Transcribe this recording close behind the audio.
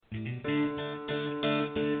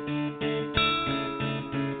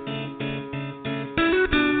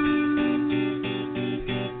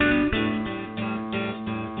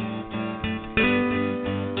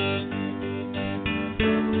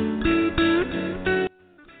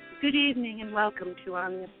Good evening and welcome to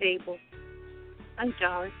On the Table. I'm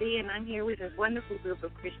Dorothy and I'm here with a wonderful group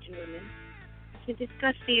of Christian women to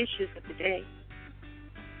discuss the issues of the day.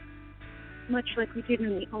 Much like we did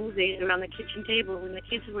in the old days around the kitchen table when the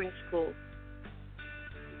kids were in school.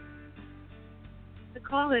 The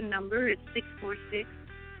call-in number is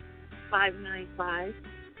 646-595-4784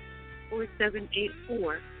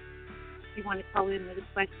 if you want to call in with a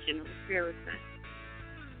question or a prayer request.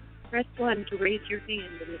 Press 1 to raise your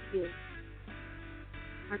hand in the queue.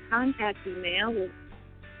 Our contact email is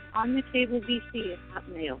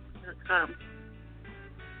onthetablebc@hotmail.com.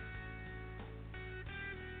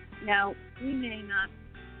 Now, we may not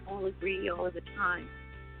all agree all of the time,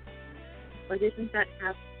 but isn't that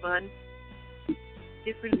half fun?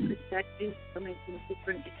 Different perspectives coming from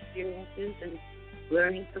different experiences and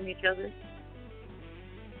learning from each other.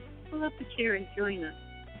 Pull up a chair and join us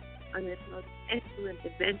on this most excellent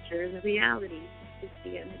adventure in the reality of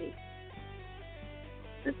Christianity.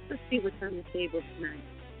 Let's see what's on the table tonight.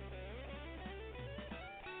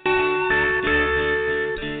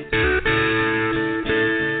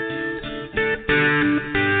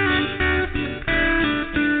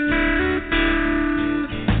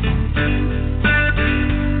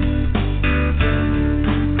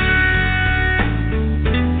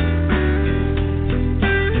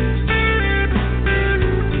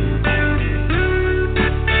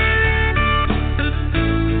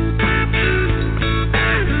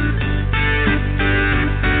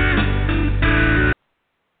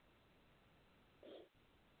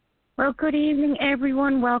 Well, good evening,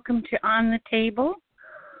 everyone. Welcome to On the Table.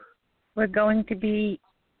 We're going to be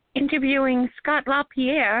interviewing Scott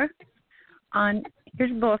LaPierre on his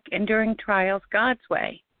book, Enduring Trials God's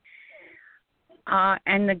Way.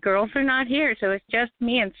 And the girls are not here, so it's just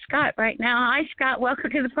me and Scott right now. Hi, Scott. Welcome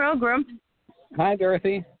to the program. Hi,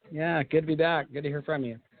 Dorothy. Yeah, good to be back. Good to hear from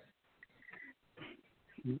you.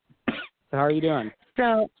 So how are you doing?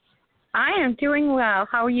 So I am doing well.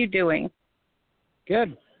 How are you doing?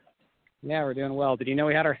 Good. Yeah, we're doing well. Did you know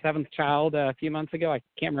we had our 7th child a few months ago? I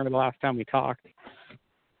can't remember the last time we talked.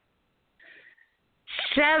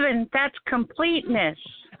 7, that's completeness,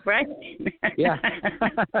 right? Yeah.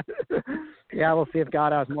 Yeah, we'll see if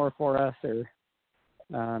God has more for us or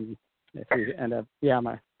if we end up,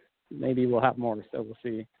 maybe we'll have more, so we'll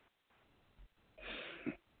see.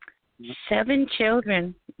 7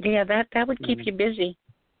 children. Yeah, that would keep you busy.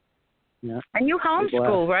 Yeah. And you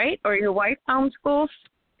homeschool, right? Or your wife homeschools?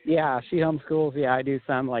 Yeah, she homeschools. Yeah, I do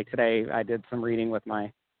some. Like today, I did some reading with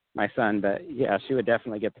my son. But yeah, she would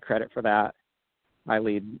definitely get the credit for that. I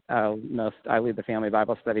lead the family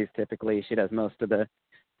Bible studies typically. She does most of the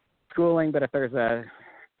schooling. But if there's a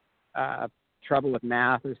trouble with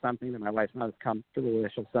math or something that my wife's not as comfortable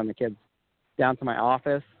with, she'll send the kids down to my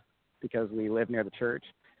office because we live near the church,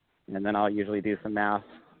 and then I'll usually do some math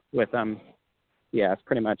with them. Yeah, it's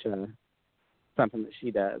pretty much something that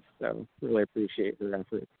she does, so really appreciate her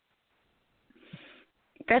efforts.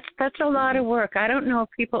 That's a lot of work. I don't know if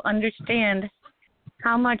people understand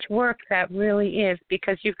how much work that really is,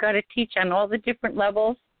 because you've got to teach on all the different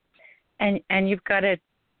levels, and you've got to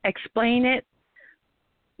explain it,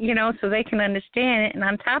 so they can understand it. And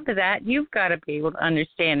on top of that, you've got to be able to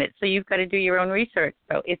understand it, so you've got to do your own research.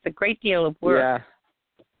 So it's a great deal of work.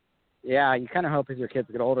 Yeah, you kind of hope as your kids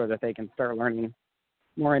get older that they can start learning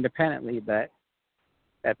more independently, but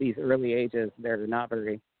at these early ages, they're not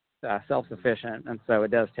very self-sufficient, and so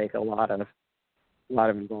it does take a lot of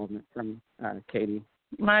involvement from Katie.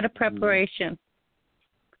 A lot of preparation.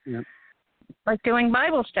 Yep. Like doing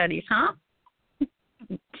Bible studies, huh?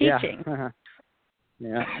 Teaching. Yeah.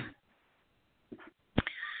 Yeah.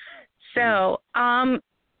 So, I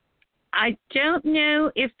don't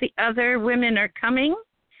know if the other women are coming.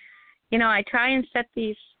 I try and set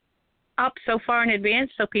these up so far in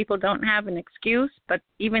advance so people don't have an excuse, but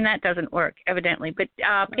even that doesn't work, evidently. But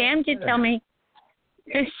Pam did tell me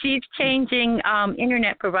she's changing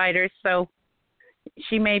internet providers, so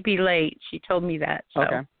she may be late. She told me that.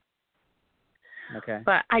 So. Okay.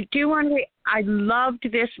 But I do want to, I loved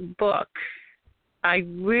this book. I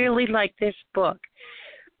really like this book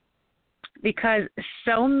because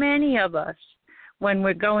so many of us, when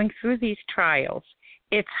we're going through these trials,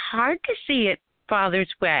 it's hard to see it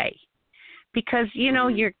Father's way. Because you're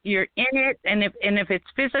in it, and if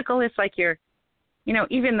it's physical, it's like you're,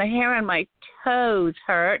 even the hair on my toes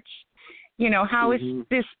hurts. How is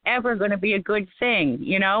this ever going to be a good thing?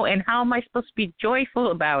 And how am I supposed to be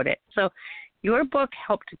joyful about it? So, your book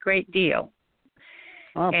helped a great deal.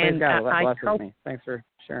 Oh, praise God! That blesses me. Thanks for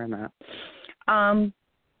sharing that.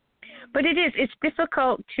 But it's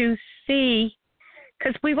difficult to see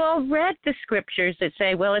Because we've all read the scriptures that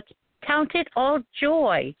say, well, it's count it all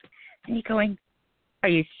joy. And you're going, are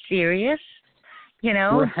you serious? You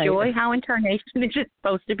know, Right. joy, how in tarnation is it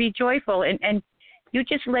supposed to be joyful? And you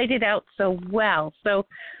just laid it out so well. So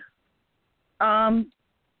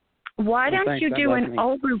why don't you do an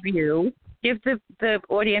overview, give the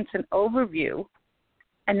audience an overview,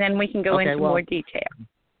 and then we can go into more detail.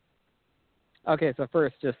 Okay, so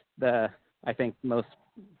first, just I think most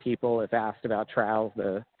people, if asked about trials,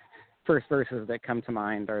 the first verses that come to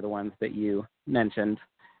mind are the ones that you mentioned,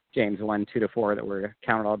 James 1:2-4, that we're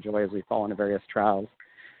counted all joy as we fall into various trials.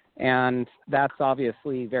 And that's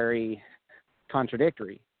obviously very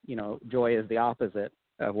contradictory. You know, joy is the opposite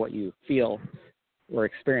of what you feel or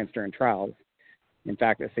experience during trials. In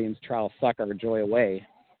fact, it seems trials suck our joy away.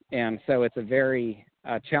 And so it's a very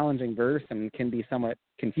challenging verse and can be somewhat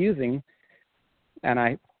confusing. And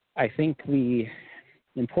I think the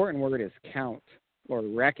important word is count or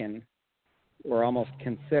reckon or almost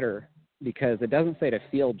consider, because it doesn't say to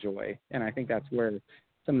feel joy. And I think that's where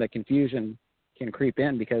some of the confusion can creep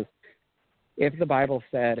in, because if the Bible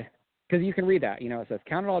said, because you can read that, you know, it says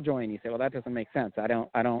count it all joy, and you say, well, that doesn't make sense.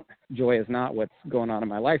 Joy is not what's going on in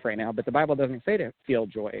my life right now. But the Bible doesn't say to feel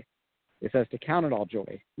joy. It says to count it all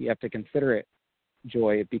joy. You have to consider it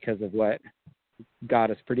joy because of what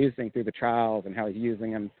God is producing through the trials and how he's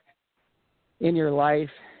using them in your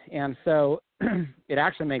life. And so it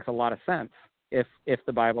actually makes a lot of sense. If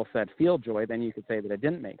the Bible said feel joy, then you could say that it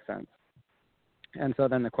didn't make sense. And so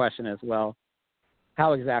then the question is, well,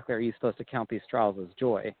 how exactly are you supposed to count these trials as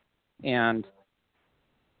joy? And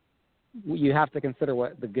you have to consider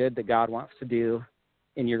what the good that God wants to do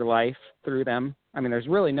in your life through them. I mean, there's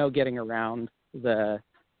really no getting around the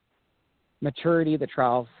maturity the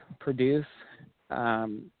trials produce.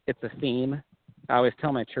 It's a theme. I always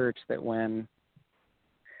tell my church that when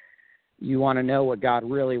you want to know what God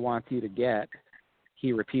really wants you to get,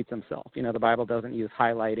 he repeats himself. You know, the Bible doesn't use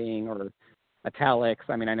highlighting or italics.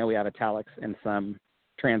 I mean, I know we have italics in some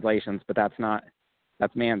translations, but that's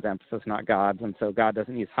man's emphasis, not God's. And so God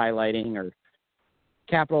doesn't use highlighting or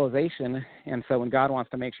capitalization. And so when God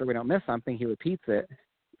wants to make sure we don't miss something, he repeats it.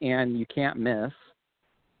 And you can't miss,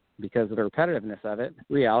 because of the repetitiveness of it,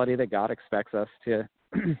 reality that God expects us to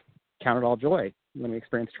count it all joy when we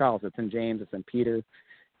experience trials. It's in James, it's in Peter,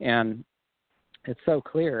 and it's so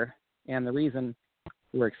clear. And the reason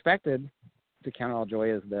we're expected to count it all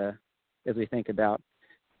joy is as we think about,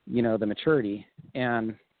 you know, the maturity.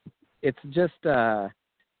 And it's just a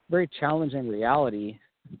very challenging reality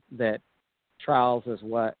that trials is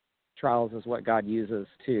what God uses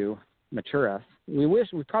to mature us. We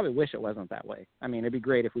probably wish it wasn't that way. I mean, it'd be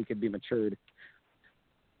great if we could be matured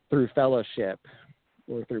through fellowship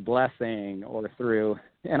or through blessing or through,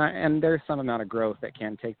 and there's some amount of growth that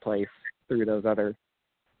can take place through those other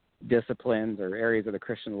disciplines or areas of the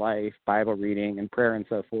Christian life, Bible reading and prayer and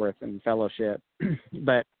so forth, and fellowship.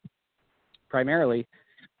 But primarily,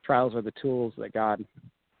 trials are the tools that God,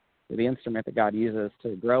 or the instrument that God uses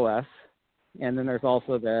to grow us. And then there's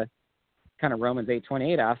also the kind of Romans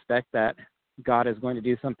 8:28 aspect that God is going to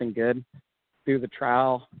do something good through the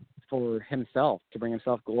trial for himself, to bring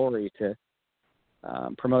himself glory, to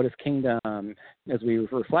promote his kingdom. As we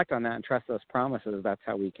reflect on that and trust those promises, that's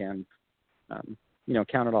how we can,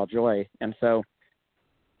 count it all joy. And so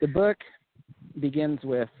the book begins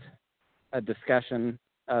with a discussion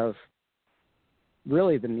of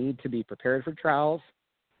really the need to be prepared for trials,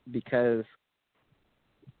 because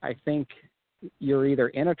I think you're either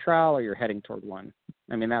in a trial or you're heading toward one.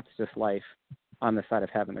 I mean, that's just life on this side of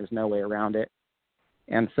heaven. There's no way around it.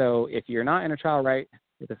 And so if you're not in a trial right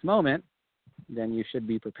at this moment, then you should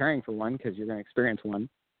be preparing for one, because you're going to experience one.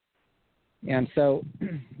 And so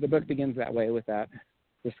the book begins that way, with that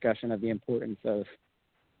discussion of the importance of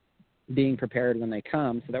being prepared when they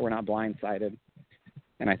come so that we're not blindsided.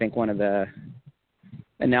 And I think one of the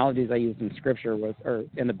analogies I used in Scripture or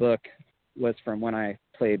in the book was from when I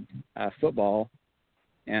played football,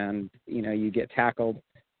 and, you get tackled,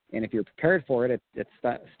 and if you're prepared for it, it's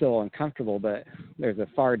still uncomfortable, but there's a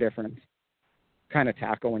far different kind of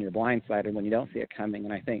tackle when you're blindsided, when you don't see it coming.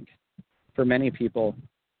 And I think for many people,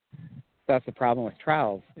 that's the problem with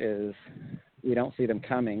trials, is we don't see them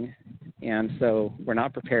coming, and so we're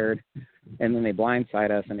not prepared, and then they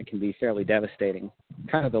blindside us, and it can be fairly devastating.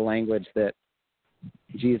 Kind of the language that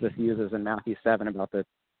Jesus uses in Matthew 7 about the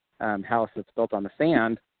house that's built on the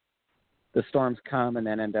sand. The storms come and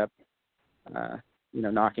then end up,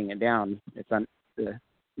 knocking it down. It's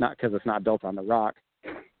not because it's not built on the rock.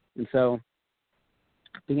 And so,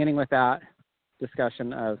 beginning with that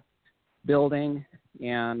discussion of building,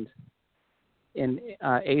 and in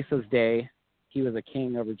Asa's day, he was a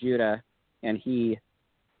king over Judah, and he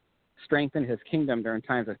strengthened his kingdom during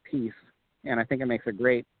times of peace. And I think it makes a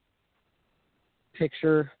great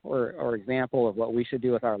picture or example of what we should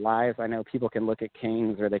do with our lives. I know people can look at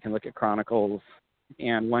Kings or they can look at Chronicles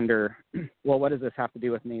and wonder, well, what does this have to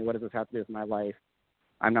do with me? What does this have to do with my life?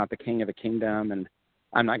 I'm not the king of a kingdom, and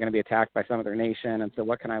I'm not going to be attacked by some other nation. And so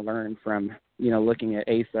what can I learn from, looking at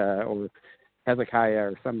Asa or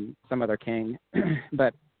Hezekiah or some other king?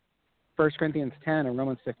 But 1 Corinthians 10 and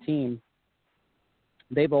Romans 15,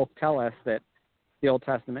 they both tell us that the Old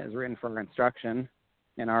Testament is written for our instruction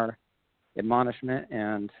and our admonishment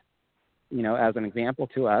and, as an example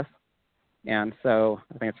to us. And so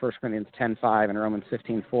I think it's 1 Corinthians 10:5 and Romans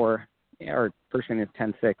 15:4 or 1 Corinthians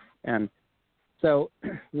 10:6. And so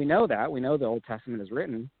we know that. We know the Old Testament is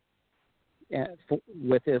written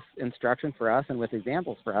with this instruction for us and with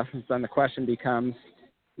examples for us. And so then the question becomes,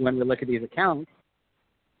 when we look at these accounts,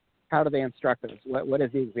 how do they instruct us? What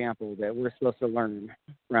is the example that we're supposed to learn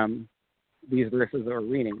from these verses that we're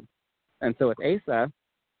reading? And so with Asa,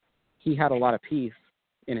 he had a lot of peace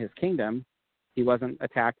in his kingdom. He wasn't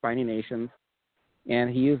attacked by any nations, and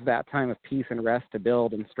he used that time of peace and rest to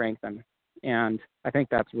build and strengthen. And I think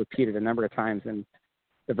that's repeated a number of times in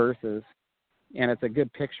the verses. And it's a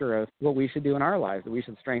good picture of what we should do in our lives, that we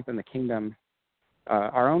should strengthen the kingdom,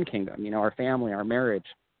 our own kingdom, our family, our marriage,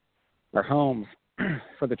 our homes,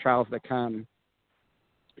 for the trials that come.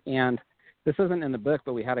 And this isn't in the book,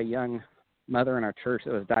 but we had a young mother in our church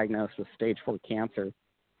that was diagnosed with stage 4 cancer.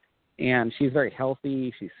 And she's very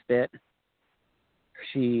healthy. She's fit.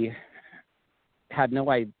 She had no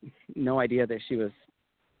idea that she was,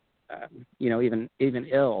 even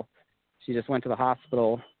ill. She just went to the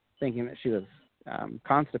hospital thinking that she was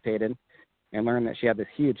constipated, and learned that she had this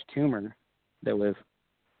huge tumor that was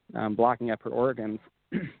blocking up her organs.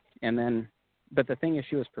 But the thing is,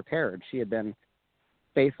 she was prepared. She had been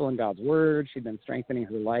faithful in God's word. She'd been strengthening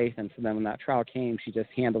her life. And so then when that trial came, she just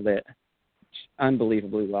handled it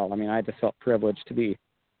unbelievably well. I mean, I just felt privileged to be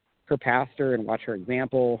her pastor and watch her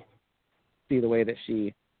example, see the way that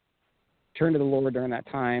she turned to the Lord during that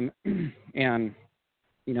time. And,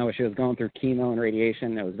 she was going through chemo and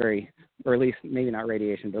radiation. It was or at least maybe not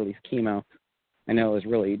radiation, but at least chemo. I know it was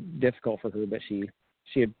really difficult for her, but she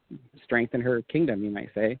had strengthened her kingdom, you might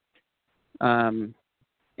say. And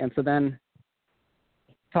so then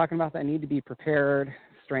talking about that need to be prepared,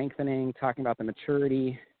 strengthening, talking about the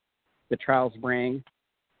maturity the trials bring.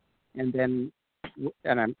 And I'm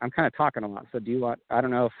kind of talking a lot. So I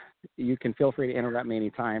don't know if you can feel free to interrupt me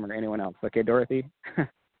anytime or anyone else. Okay, Dorothy?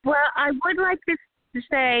 Well, I would like to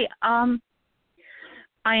say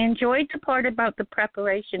I enjoyed the part about the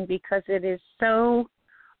preparation because it is so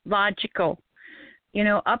logical.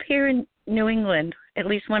 Up here in New England, at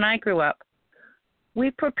least when I grew up,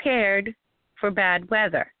 we prepared for bad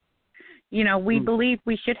weather. We believed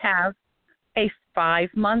we should have a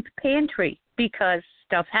 5-month pantry because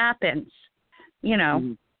stuff happens,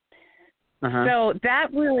 Uh-huh. So that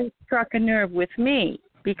really struck a nerve with me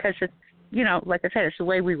because it's, like I said, it's the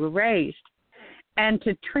way we were raised. And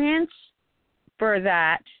to transfer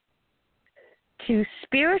that to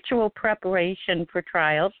spiritual preparation for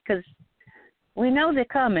trials, because we know they're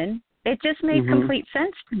coming, it just made complete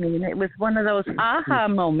sense to me. And it was one of those aha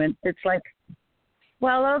moments. It's like,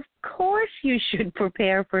 well, of course you should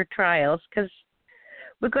prepare for trials because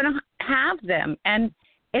we're going to have them. And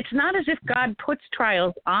it's not as if God puts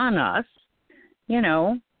trials on us.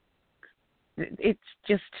 It's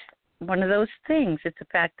just one of those things. It's a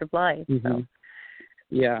fact of life. So.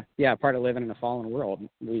 Yeah, part of living in a fallen world.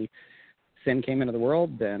 Sin came into the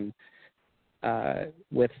world, then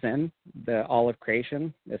with sin, all of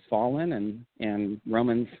creation is fallen, and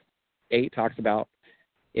Romans 8 talks about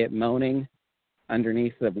it moaning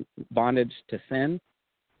underneath the bondage to sin,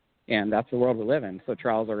 and that's the world we live in. So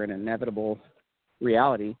trials are an inevitable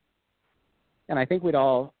reality. And I think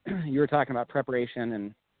you were talking about preparation,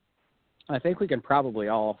 and I think we can probably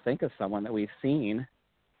all think of someone that we've seen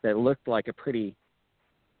that looked like a pretty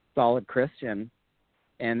solid Christian,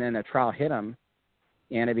 and then a trial hit them,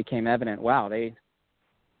 and it became evident, wow, they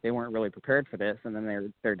weren't really prepared for this, and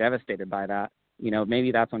then they're devastated by that.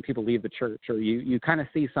 Maybe that's when people leave the church, or you kind of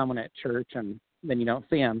see someone at church, and then you don't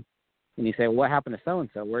see them, and you say, well, what happened to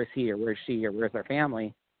so-and-so? Where's he, or where's she, or where's their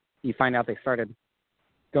family? You find out they started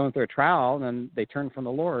going through a trial, and then they turned from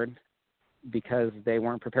the Lord because they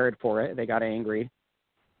weren't prepared for it. They got angry,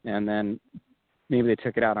 and then maybe they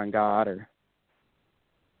took it out on God,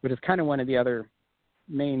 which is kind of one of the other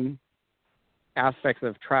main aspects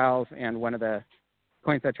of trials, and one of the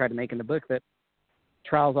points I tried to make in the book, that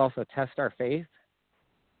trials also test our faith,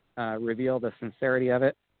 reveal the sincerity of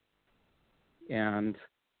it. and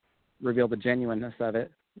reveal the genuineness of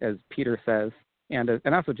it, as Peter says, and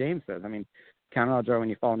that's what James says. I mean, count it all joy when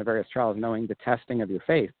you fall into various trials, knowing the testing of your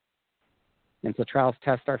faith. And so trials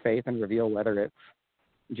test our faith and reveal whether it's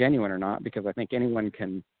genuine or not, because I think anyone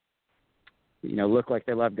can, look like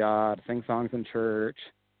they love God, sing songs in church,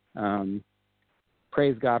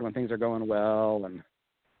 praise God when things are going well, and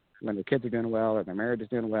when their kids are doing well, or their marriage is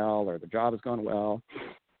doing well, or their job is going well,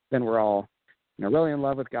 then we're all, really in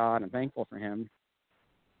love with God and thankful for Him.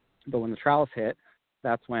 But when the trials hit,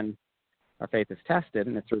 that's when our faith is tested,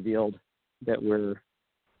 and it's revealed that we're,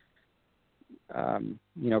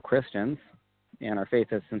 Christians, and our faith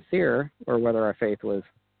is sincere, or whether our faith was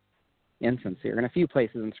insincere. And a few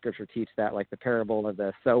places in Scripture teach that, like the parable of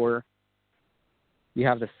the sower. You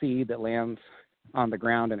have the seed that lands on the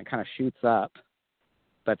ground, and it kind of shoots up,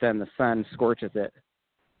 but then the sun scorches it,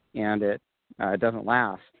 and it doesn't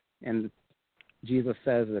last. And Jesus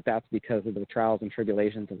says that that's because of the trials and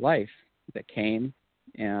tribulations of life that came.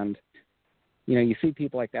 And, you see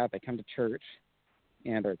people like that, they come to church,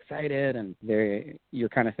 and they're excited, and you're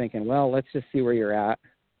kind of thinking, well, let's just see where you're at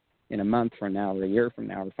in a month from now, or a year from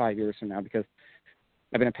now, or 5 years from now, because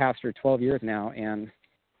I've been a pastor 12 years now, and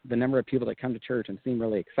the number of people that come to church and seem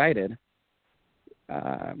really excited,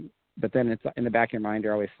 but then it's in the back of your mind,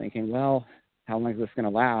 you're always thinking, well, how long is this going to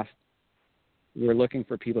last? We're looking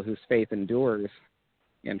for people whose faith endures,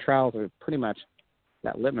 and trials are pretty much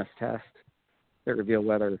that litmus test that reveal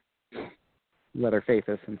whether faith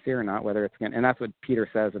is sincere or not, whether it's going, and that's what Peter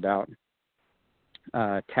says about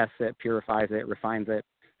tests it, purifies it, refines it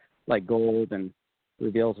like gold, and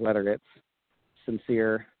reveals whether it's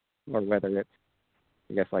sincere or whether it's,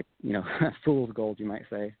 I guess, like, fool's gold, you might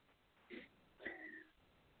say.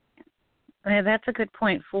 Yeah, that's a good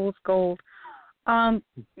point, fool's gold. I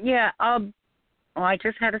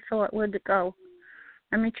just had a thought. Where'd it go?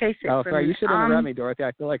 Let me chase it. Oh, sorry, you should interrupt me, Dorothy.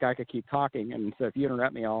 I feel like I could keep talking, and so if you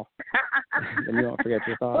interrupt me, then you won't forget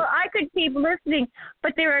your thought. Well, I could keep listening,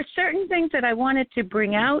 but there are certain things that I wanted to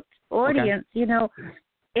bring out, audience. Okay.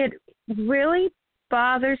 It really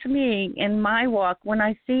bothers me in my walk when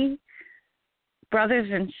I see brothers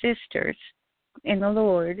and sisters in the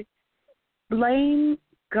Lord blame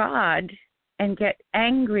God and get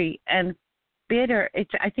angry and bitter.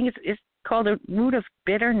 I think it's called a root of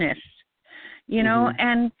bitterness,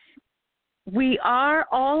 and we are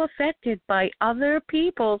all affected by other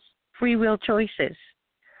people's free will choices.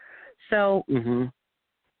 So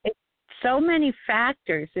it's so many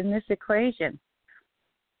factors in this equation.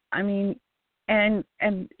 I mean, and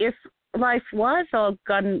if life was all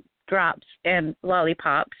gumdrops and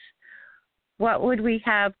lollipops, what would we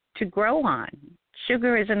have to grow on?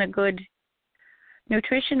 Sugar isn't a good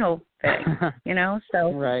nutritional thing,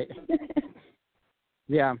 so. Right.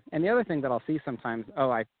 Yeah, and the other thing that I'll see sometimes,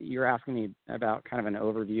 you're asking me about kind of an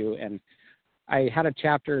overview, and I had a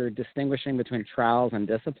chapter distinguishing between trials and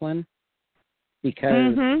discipline,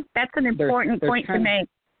 because that's an important point to make.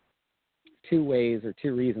 Two ways or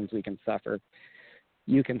two reasons we can suffer.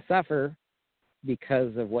 You can suffer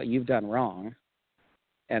because of what you've done wrong,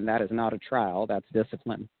 and that is not a trial, that's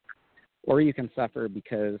discipline. Or you can suffer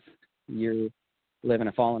because you live in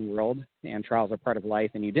a fallen world and trials are part of life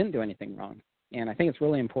and you didn't do anything wrong. And I think it's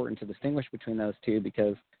really important to distinguish between those two,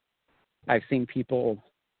 because I've seen people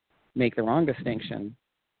make the wrong distinction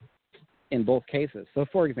in both cases. So,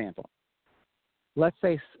 for example, let's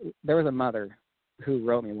say there was a mother who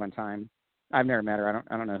wrote me one time. I've never met her.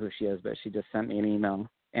 I don't know who she is, but she just sent me an email,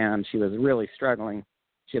 and she was really struggling.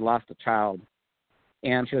 She had lost a child,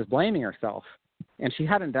 and she was blaming herself. And she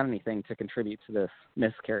hadn't done anything to contribute to this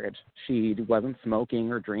miscarriage. She wasn't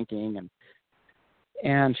smoking or drinking,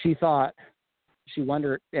 and she thought, she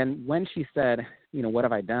wondered, and when she said, what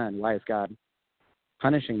have I done? Why is God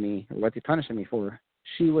punishing me? Or what's He punishing me for?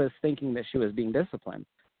 She was thinking that she was being disciplined.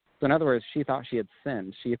 So in other words, she thought she had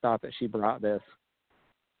sinned. She thought that she brought this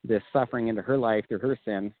suffering into her life through her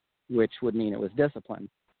sin, which would mean it was discipline.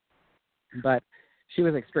 But she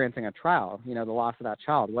was experiencing a trial. The loss of that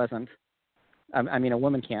child wasn't, a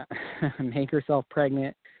woman can't make herself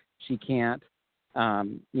pregnant. She can't,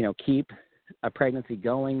 keep a pregnancy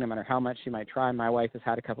going no matter how much she might try. My wife has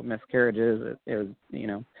had a couple miscarriages. It was,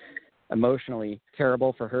 emotionally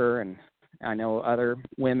terrible for her. And I know other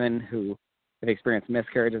women who have experienced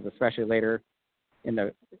miscarriages, especially later in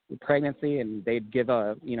the pregnancy, and they'd give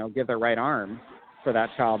their right arm for that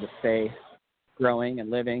child to stay growing and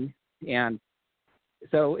living. And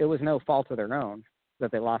so it was no fault of their own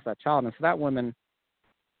that they lost that child. And so that woman,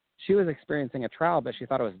 she was experiencing a trial, but she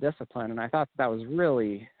thought it was discipline. And I thought that was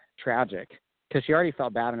really tragic, because she already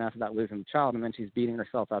felt bad enough about losing the child, and then she's beating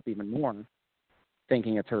herself up even more,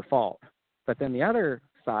 thinking it's her fault. But then the other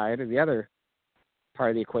side, or the other part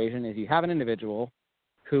of the equation, is you have an individual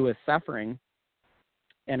who is suffering,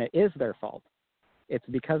 and it is their fault. It's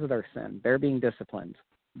because of their sin. They're being disciplined.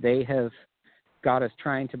 God is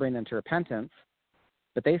trying to bring them to repentance,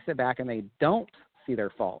 but they sit back and they don't see their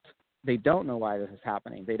fault. They don't know why this is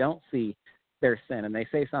happening. They don't see their sin, and they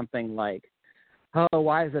say something like, oh,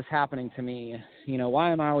 why is this happening to me?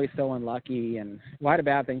 Why am I always so unlucky, and why do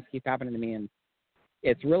bad things keep happening to me? And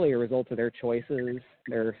it's really a result of their choices,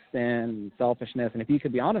 their sin, and selfishness. And if you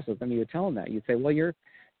could be honest with them, you would tell them that. You'd say, well,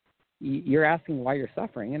 you're asking why you're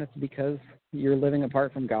suffering, and it's because you're living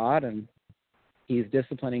apart from God, and he's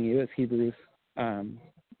disciplining you, as Hebrews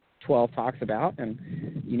 12 talks about,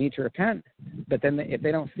 and you need to repent. But then if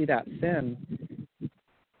they don't see that sin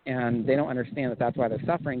and they don't understand that that's why they're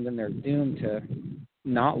suffering, then they're doomed to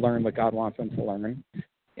not learn what God wants them to learn,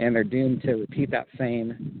 and they're doomed to repeat that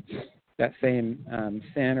same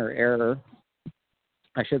sin or error.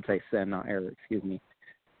 I should say sin, not error, excuse me.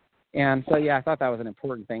 And so, I thought that was an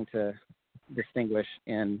important thing to distinguish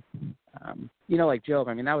in, like Job.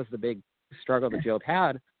 I mean, that was the big struggle that Job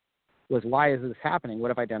had, was why is this happening? What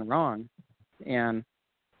have I done wrong? And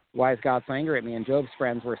why is God so angry at me? And Job's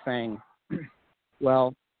friends were saying,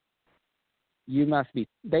 well,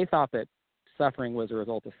 they thought that suffering was a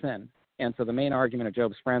result of sin. And so the main argument of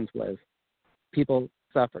Job's friends was people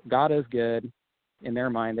suffer. God is good. In their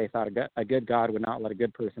mind, they thought a good God would not let a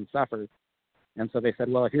good person suffer. And so they said,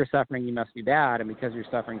 well, if you're suffering, you must be bad. And because you're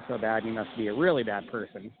suffering so bad, you must be a really bad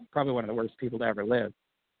person, probably one of the worst people to ever live.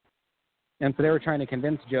 And so they were trying to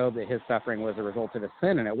convince Job that his suffering was a result of his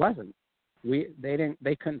sin, and it wasn't.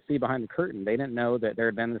 They couldn't see behind the curtain. They didn't know that there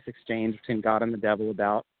had been this exchange between God and the devil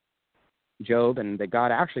about Job, and that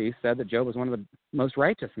God actually said that Job was one of the most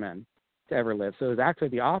righteous men to ever live. So it was actually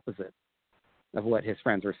the opposite of what his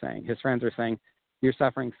friends were saying. His friends were saying, you're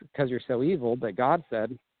suffering because you're so evil, but God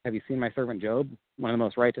said, have you seen my servant Job, one of the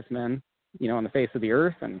most righteous men, on the face of the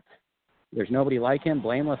earth, and there's nobody like him,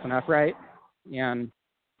 blameless and upright. And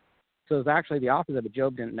so it was actually the opposite, but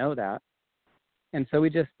Job didn't know that. And so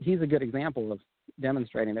he's a good example of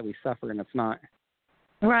demonstrating that we suffer and it's not.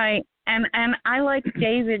 Right. And I like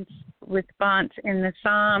David's response in the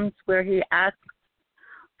Psalms where he asks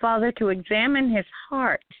Father to examine his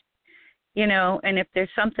heart, and if there's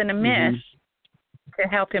something amiss, to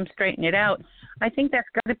help him straighten it out. I think that's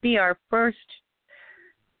got to be our first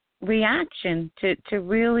reaction to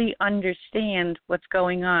really understand what's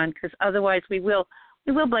going on, because otherwise we will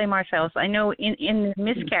blame ourselves. I know in the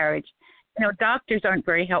miscarriage, doctors aren't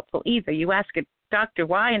very helpful either. You ask a doctor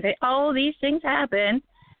why, and they, oh, these things happen,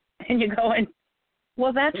 and you're going,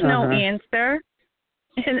 well, that's no answer.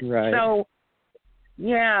 Right. So,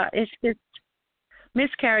 it's just,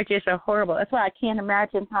 miscarriages are horrible. That's why I can't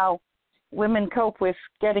imagine how women cope with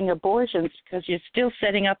getting abortions, because you're still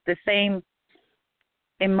setting up the same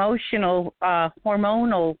emotional,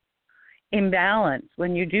 hormonal imbalance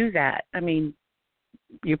when you do that. I mean,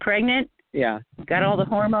 you're pregnant, got all the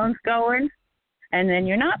hormones going, and then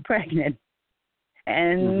you're not pregnant,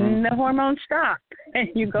 and the hormones stop, and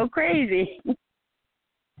you go crazy.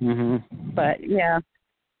 But,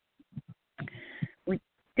 we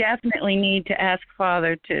definitely need to ask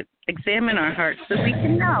Father to examine our hearts so we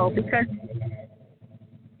can know, because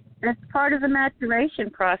that's part of the maturation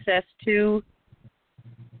process to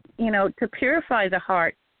purify the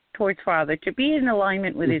heart towards Father, to be in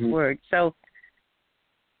alignment with His Word. So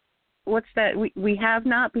what's that? We have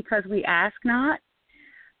not because we ask not.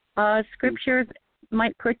 Scripture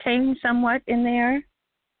might pertain somewhat in there.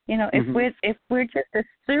 If we're just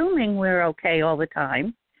assuming we're okay all the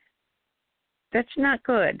time, that's not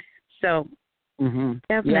good. So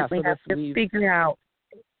definitely have to figure out.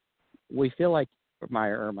 We feel like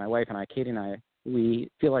my wife and I, Katie and I, we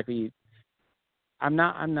feel like I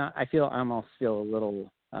almost feel a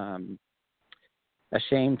little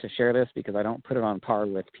ashamed to share this, because I don't put it on par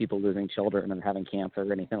with people losing children and having cancer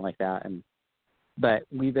or anything like that. But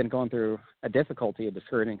we've been going through a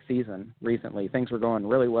discouraging season recently. Things were going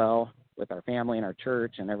really well with our family and our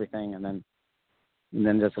church and everything, and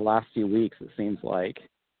then just the last few weeks, it seems like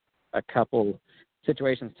a couple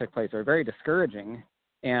situations took place that are very discouraging.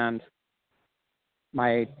 And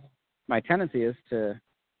my tendency is to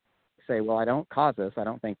say, well, I don't cause this. I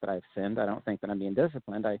don't think that I've sinned. I don't think that I'm being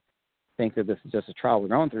disciplined. I think that this is just a trial we're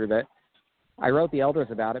going through. But I wrote the elders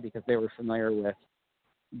about it because they were familiar with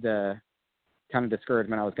the kind of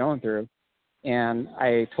discouragement I was going through. And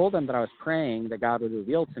I told them that I was praying that God would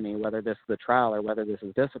reveal to me whether this is a trial or whether this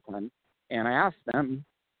is discipline. And I asked them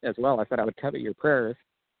as well, I said I would covet your prayers,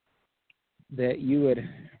 that you would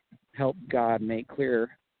help God make clear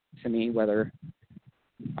to me whether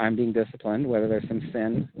I'm being disciplined, whether there's some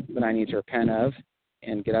sin that I need to repent of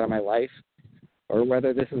and get out of my life, or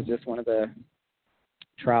whether this is just one of the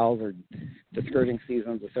trials or discouraging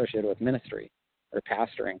seasons associated with ministry or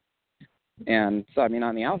pastoring. And so, I mean,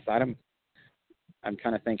 on the outside, I'm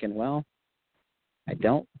kind of thinking, well, I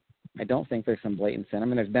don't think there's some blatant sin. I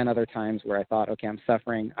mean, there's been other times where I thought, okay, I'm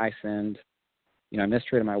suffering, I sinned, I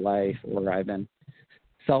mistreated my wife, or I've been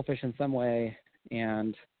selfish in some way,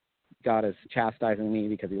 and God is chastising me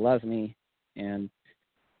because he loves me.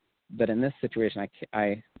 But in this situation,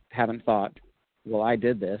 I haven't thought, well, I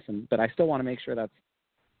did this, but I still want to make sure that's,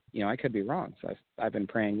 I could be wrong. So I've been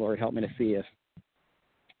praying, Lord, help me to see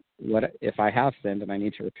if I have sinned and I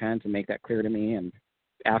need to repent and make that clear to me, and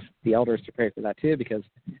ask the elders to pray for that too, because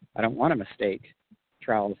I don't want to mistake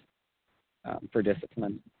trials for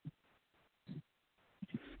discipline.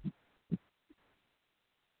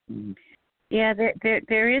 Yeah,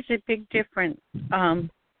 there is a big difference. And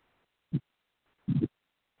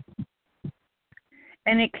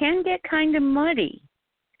it can get kind of muddy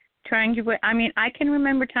I can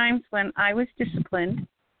remember times when I was disciplined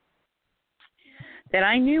that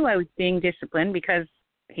I knew I was being disciplined because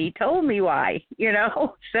he told me why,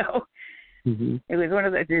 So It was one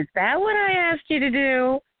of those, is that what I asked you to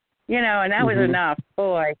do? And that was enough.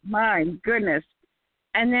 Boy, my goodness.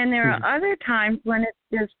 And then there are other times when it's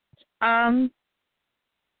just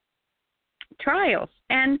trials.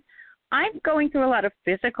 And I'm going through a lot of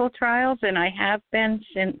physical trials, and I have been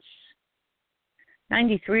since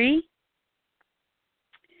 93.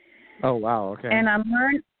 Oh, wow, okay. And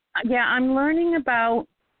I'm learning about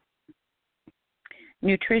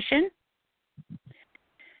nutrition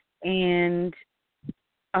and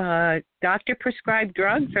doctor prescribed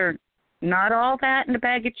drugs are not all that in a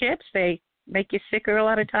bag of chips. They make you sicker a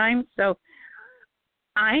lot of times. So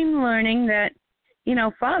I'm learning that,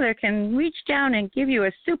 Father can reach down and give you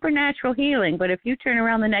a supernatural healing, but if you turn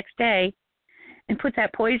around the next day and put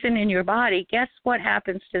that poison in your body, guess what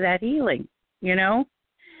happens to that healing,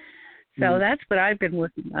 So that's what I've been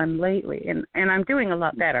working on lately, and I'm doing a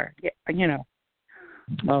lot better,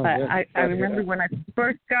 Oh, but I remember when I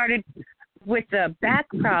first started with the back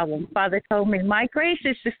problem, Father told me, my grace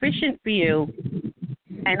is sufficient for you,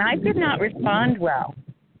 and I did not respond well,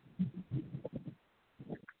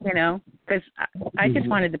 because I just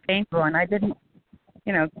wanted the pain gone. I didn't,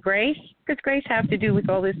 grace, does grace have to do with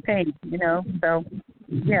all this pain, So,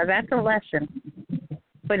 yeah, that's a lesson.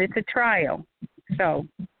 But it's a trial. So,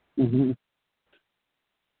 and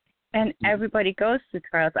everybody goes through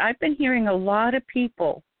trials. I've been hearing a lot of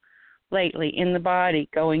people lately in the body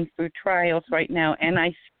going through trials right now. And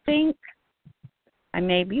I think, I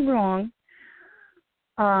may be wrong,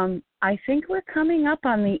 I think we're coming up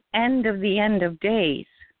on the end of days.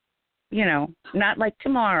 Not like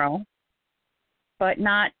tomorrow, but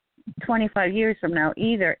not 25 years from now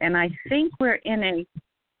either. And I think we're in a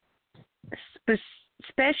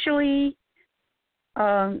especially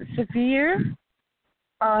severe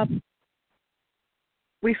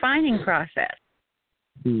refining process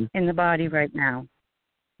in the body right now.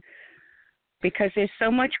 Because there's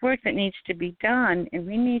so much work that needs to be done, and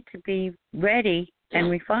we need to be ready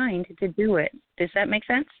and refined to do it. Does that make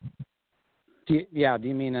sense? Do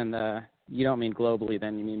you mean you don't mean globally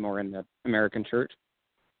then, you mean more in the American church?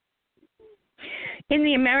 In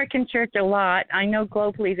the American church a lot. I know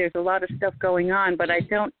globally there's a lot of stuff going on, but I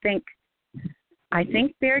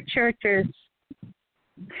think their churches,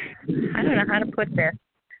 I don't know how to put this,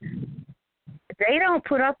 they don't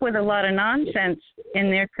put up with a lot of nonsense in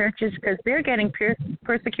their churches because they're getting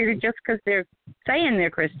persecuted just because they're saying they're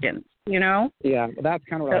Christians, Yeah, well, that's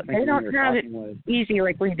kind of what I was thinking. They don't have it easy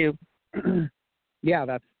like we do. Yeah,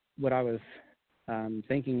 that's what I was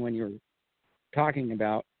thinking when you were talking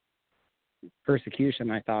about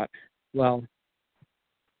persecution. I thought, well,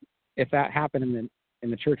 if that happened in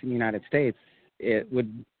the church in the United States, it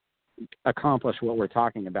would accomplish what we're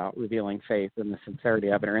talking about, revealing faith and the sincerity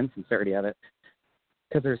of it or insincerity of it,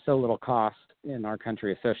 because there's so little cost in our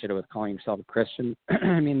country associated with calling yourself a Christian.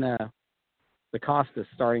 I mean, the cost is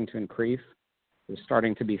starting to increase. There's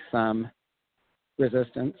starting to be some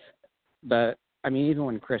resistance, but I mean, even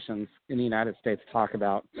when Christians in the United States talk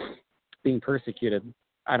about being persecuted,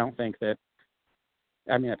 I don't think that,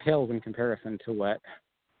 it pales in comparison to what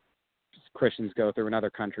Christians go through in other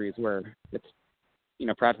countries where it's,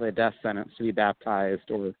 practically a death sentence to be baptized,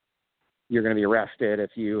 or you're going to be arrested if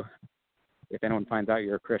anyone finds out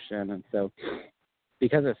you're a Christian. And so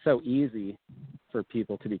because it's so easy for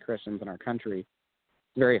people to be Christians in our country,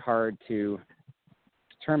 it's very hard to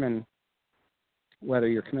determine whether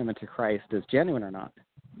your commitment to Christ is genuine or not.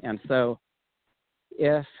 And so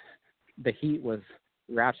if the heat was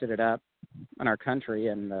ratcheted up in our country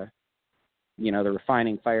and the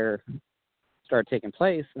refining fire started taking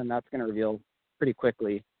place, then that's going to reveal pretty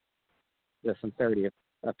quickly the sincerity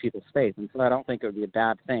of people's faith. And so I don't think it would be a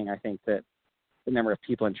bad thing. I think that the number of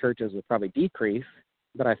people in churches will probably decrease,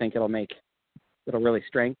 but I think it'll really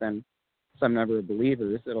strengthen some number of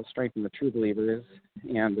believers. It'll strengthen the true believers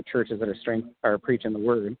and the churches that are preaching the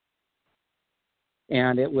word.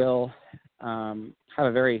 And it will have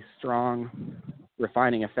a very strong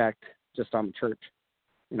refining effect just on the church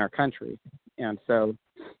in our country. And so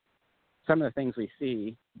some of the things we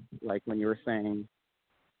see, like when you were saying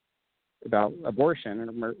about abortion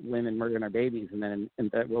and women murdering their babies, and then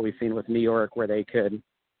what we've seen with New York, where they could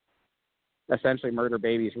essentially murder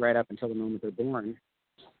babies right up until the moment they're born.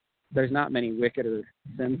 There's not many wickeder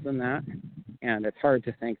sins than that, and it's hard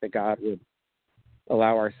to think that God would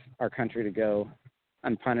allow our country to go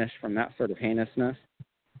unpunished from that sort of heinousness.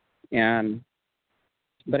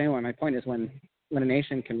 But anyway, my point is when a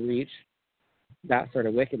nation can reach that sort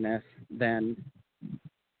of wickedness, then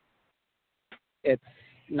it's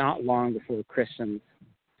not long before Christians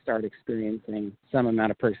start experiencing some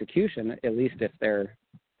amount of persecution, at least if they're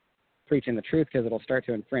preaching the truth, because it'll start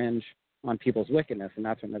to infringe on people's wickedness, and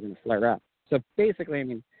that's when they're going to flare up. So basically, I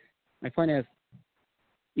mean, my point is,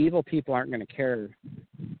 evil people aren't going to care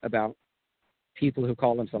about people who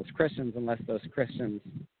call themselves Christians unless those Christians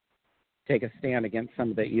take a stand against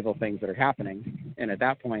some of the evil things that are happening. And at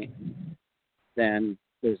that point, then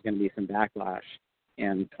there's going to be some backlash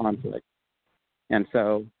and conflict. And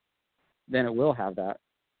so then it will have that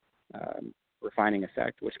refining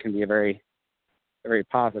effect, which can be a very, very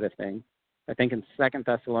positive thing. I think in 2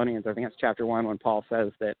 Thessalonians, I think it's chapter 1, when Paul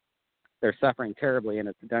says that they're suffering terribly and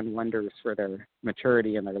it's done wonders for their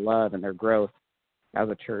maturity and their love and their growth as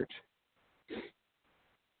a church.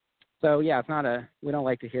 So, yeah, we don't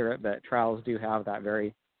like to hear it, but trials do have that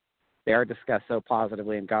they are discussed so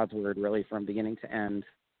positively in God's word, really from beginning to end.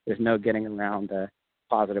 There's no getting around the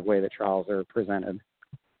positive way that trials are presented.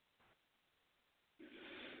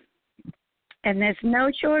 And there's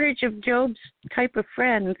no shortage of Job's type of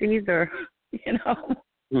friends either, you know.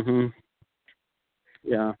 Mhm.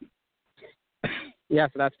 Yeah. Yeah,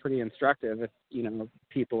 so that's pretty instructive. If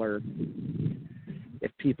people are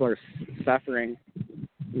suffering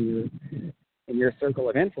in your circle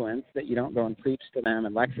of influence, that you don't go and preach to them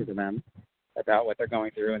and lecture to them about what they're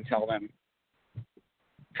going through and tell them.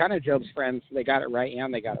 Kind of Job's friends, they got it right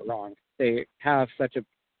and they got it wrong. They have such a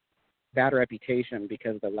bad reputation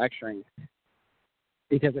because of the lecturing,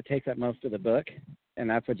 because it takes up most of the book, and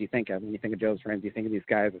that's what you think of when you think of Job's friends. You think of these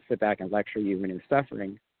guys that sit back and lecture you when you're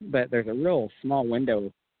suffering. But there's a real small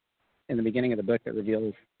window in the beginning of the book that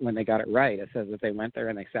reveals when they got it right. It says that they went there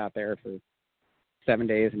and they sat there for 7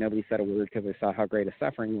 days and nobody said a word because they saw how great a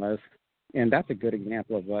suffering was. And that's a good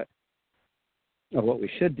example of what we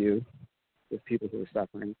should do with people who are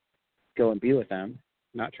suffering. Go and be with them,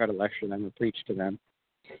 not try to lecture them or preach to them.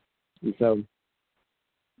 And so,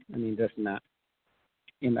 I mean, just in that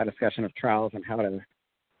discussion of trials and how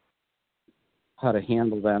to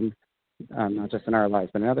handle them, not just in our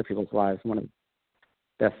lives but in other people's lives, one of the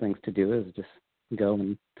best things to do is just go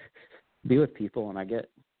and be with people. And I get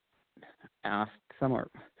asked somewhere,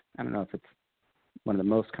 I don't know if it's one of the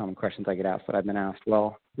most common questions I get asked, but I've been asked,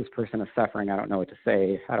 well, this person is suffering, I don't know what to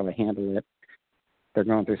say, how do I handle it? They're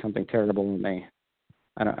going through something terrible, and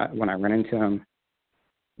when I run into them,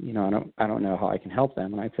 I don't know how I can help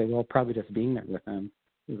them. And I'd say, well, probably just being there with them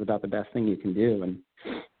is about the best thing you can do. And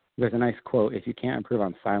there's a nice quote: if you can't improve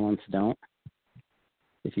on silence, don't.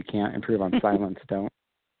 If you can't improve on silence, don't.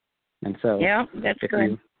 And so, yeah, that's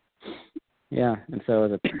good. And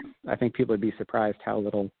so I think people would be surprised how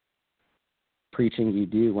little preaching you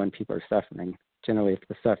do when people are suffering. Generally, if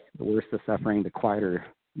the worse the suffering, the quieter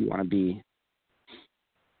you want to be.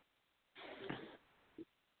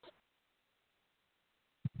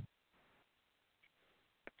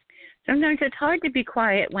 Sometimes it's hard to be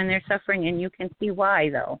quiet when they're suffering, and you can see why,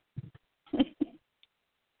 though.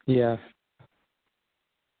 Yeah.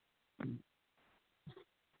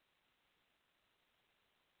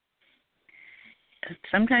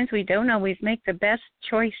 Sometimes we don't always make the best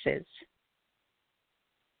choices.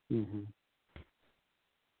 Mm-hmm.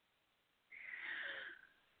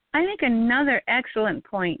 I think another excellent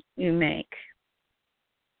point you make,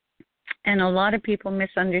 and a lot of people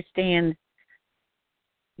misunderstand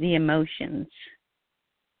the emotions.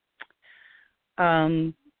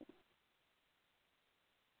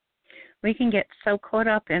 We can get so caught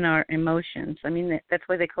up in our emotions. I mean, that's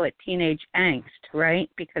why they call it teenage angst, right?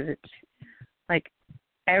 Because it's like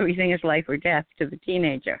everything is life or death to the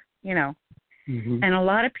teenager, And a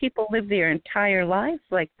lot of people live their entire lives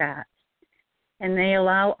like that. And they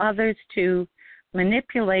allow others to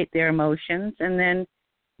manipulate their emotions, and then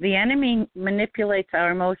the enemy manipulates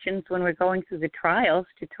our emotions when we're going through the trials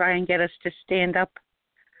to try and get us to stand up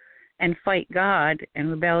and fight God and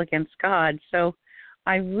rebel against God. So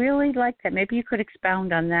I really like that. Maybe you could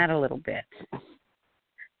expound on that a little bit.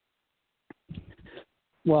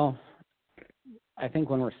 Well, I think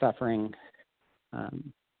when we're suffering,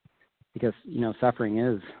 because, suffering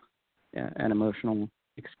is an emotional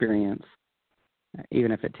experience,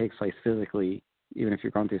 even if it takes place physically, even if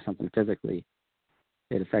you're going through something physically,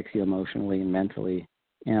 it affects you emotionally and mentally.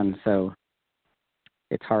 And so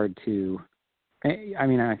it's hard to,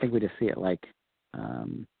 I think we just see it like,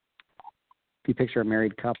 if you picture a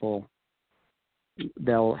married couple,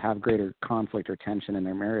 they'll have greater conflict or tension in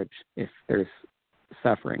their marriage if there's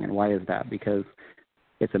suffering. And why is that? Because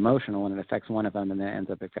it's emotional and it affects one of them, and then it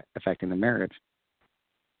ends up affecting the marriage.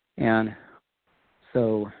 And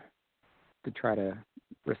so to try to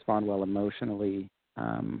respond well emotionally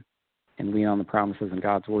and lean on the promises in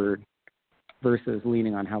God's word versus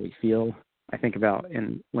leaning on how we feel. I think about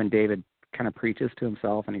when David kind of preaches to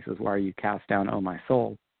himself and he says, "Why are you cast down, O my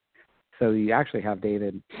soul?" So you actually have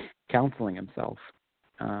David counseling himself.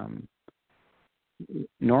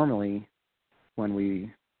 Normally, when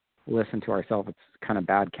we listen to ourselves, it's kind of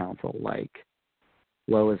bad counsel, like,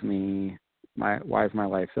 "Woe is me, why is my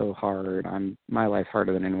life so hard? My life's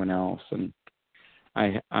harder than anyone else, and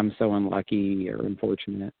I'm so unlucky or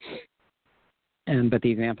unfortunate." But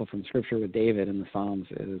the example from Scripture with David in the Psalms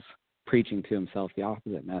is preaching to himself the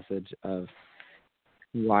opposite message of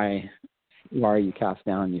why are you cast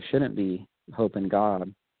down? You shouldn't be. Hope in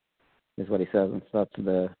God is what he says, and so that's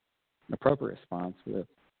the appropriate response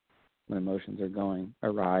when emotions are going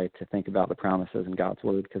awry, to think about the promises in God's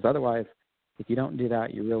word, because otherwise, if you don't do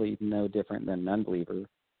that, you're really no different than an unbeliever,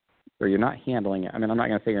 or you're not handling it. I'm not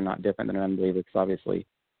going to say you're not different than an unbeliever, because obviously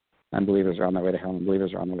unbelievers are on their way to hell and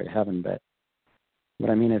believers are on their way to heaven, but what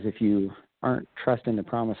I mean is if you aren't trusting the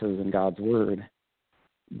promises in God's word,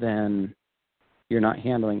 then you're not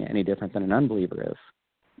handling it any different than an unbeliever is,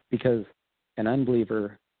 because an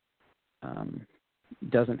unbeliever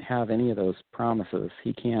doesn't have any of those promises.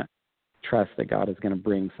 He can't trust that God is going to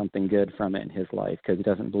bring something good from it in his life because he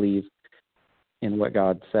doesn't believe in what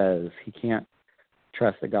God says. He can't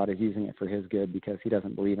trust that God is using it for his good because he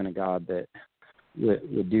doesn't believe in a God that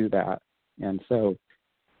would do that. And so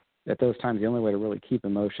at those times, the only way to really keep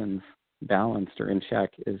emotions balanced or in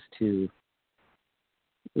check is to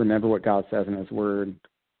remember what God says in his word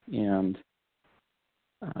and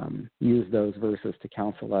use those verses to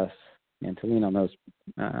counsel us and to lean on those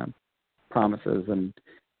promises. And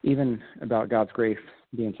even about God's grace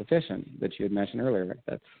being sufficient that you had mentioned earlier,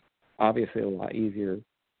 that's obviously a lot easier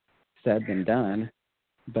said than done,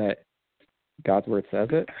 but God's word says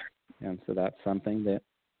it, and so that's something that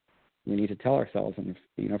we need to tell ourselves. And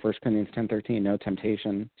 1 Corinthians 10:13, no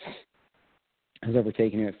temptation has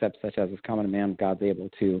overtaken you except such as is common to man. God's able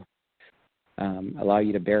to allow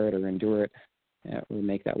you to bear it or endure it, or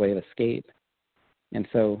make that way of escape. And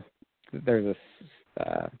so there's this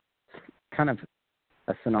kind of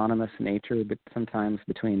a synonymous nature, but sometimes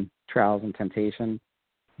between trials and temptation.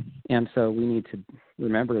 And so we need to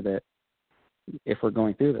remember that if we're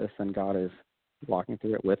going through this, then God is walking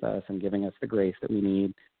through it with us and giving us the grace that we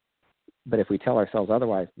need. But if we tell ourselves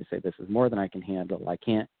otherwise, we say, this is more than I can handle, I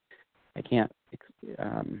can't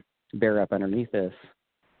bear up underneath this,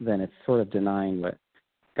 then it's sort of denying what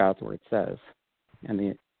God's word says.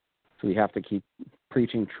 And so we have to keep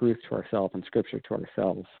preaching truth to ourselves and Scripture to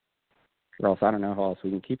ourselves, or else I don't know how else we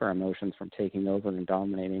can keep our emotions from taking over and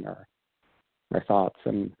dominating our thoughts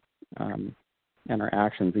and our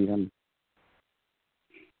actions even.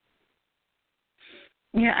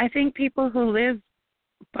 Yeah, I think people who live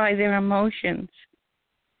by their emotions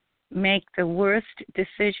make the worst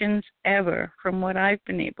decisions ever, from what I've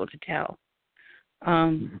been able to tell.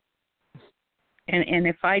 And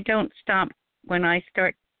if I don't stop when I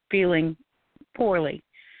start feeling poorly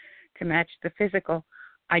to match the physical,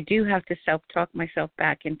 I do have to self-talk myself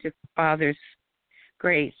back into Father's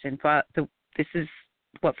grace. And this is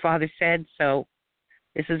what Father said, so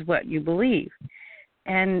this is what you believe.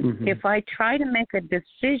 And if I try to make a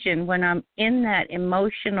decision when I'm in that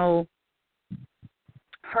emotional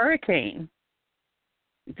hurricane,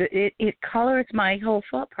 it colors my whole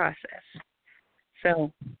thought process.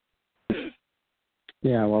 So,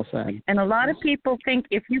 yeah, well said. And a lot of people think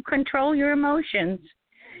if you control your emotions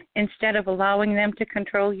instead of allowing them to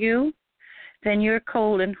control you, then you're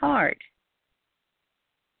cold and hard.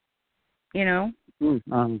 You know?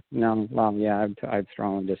 No, well, yeah, I'd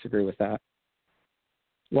strongly disagree with that.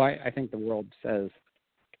 Well, I think the world says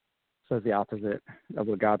the opposite of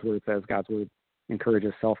what God's word says. God's word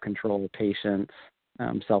encourages self-control, patience,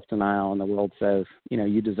 self-denial, and the world says,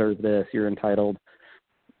 you deserve this, you're entitled.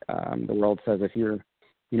 The world says if you're,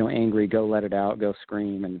 angry, go let it out, go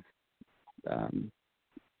scream and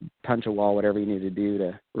punch a wall, whatever you need to do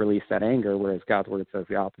to release that anger, whereas God's word says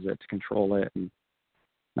the opposite, to control it and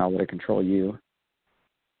not let it control you.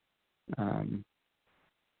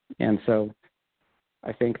 And so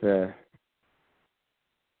I think if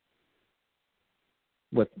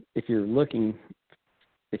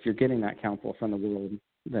you're getting that counsel from the world,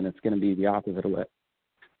 then it's going to be the opposite of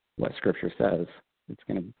what Scripture says. It's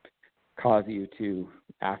going to cause you to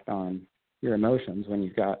act on your emotions when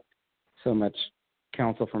you've got so much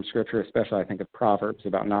counsel from Scripture, especially I think of Proverbs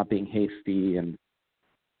about not being hasty, and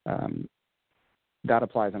that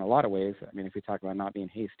applies in a lot of ways. I mean, if we talk about not being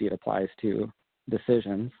hasty, it applies to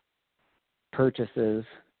decisions, purchases,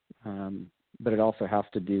 but it also has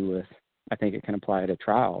to do with, I think it can apply to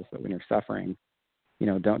trials, that when you're suffering,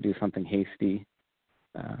 don't do something hasty,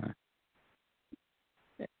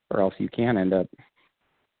 or else you can end up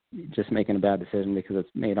just making a bad decision because it's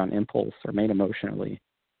made on impulse or made emotionally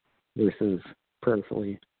versus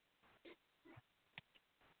prayerfully.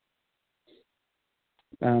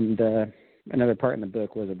 Another part in the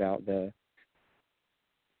book was about the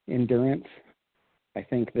endurance. I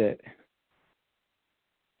think that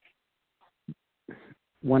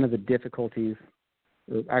one of the difficulties,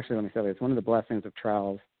 or actually let me say this, one of the blessings of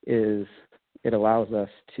trials is it allows us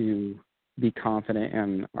to be confident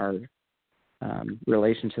in our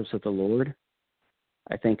relationships with the Lord.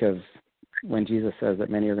 I think of when Jesus says that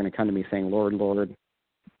many are going to come to me saying, Lord, Lord,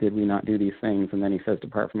 did we not do these things? And then he says,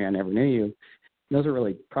 depart from me, I never knew you. And those are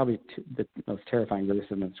really probably the most terrifying verses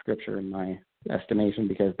in Scripture in my estimation,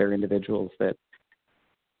 because they're individuals that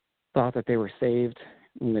thought that they were saved,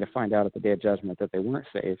 only to find out at the day of judgment that they weren't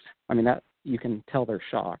saved. I mean, that you can tell they're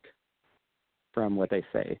shocked from what they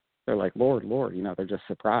say. They're like, Lord, Lord, they're just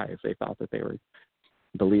surprised. They thought that they were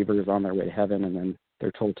believers on their way to heaven, and then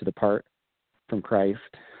they're told to depart from Christ.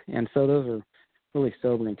 And so those are really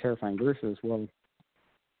sobering, terrifying verses. Well,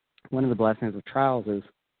 one of the blessings of trials is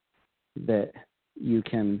that you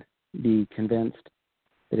can be convinced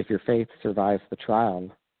that if your faith survives the trial,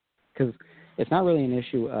 because it's not really an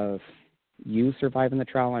issue of you surviving the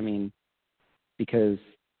trial. I mean, because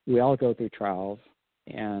we all go through trials,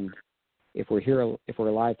 and if we're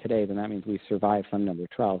alive today, then that means we've survived some number of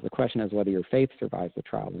trials. The question is whether your faith survives the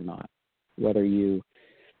trial or not, whether you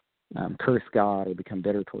curse God or become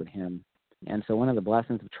bitter toward him. And so one of the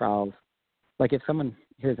blessings of trials, like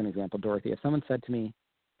here's an example, Dorothy, if someone said to me,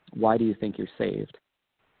 why do you think you're saved?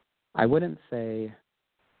 I wouldn't say,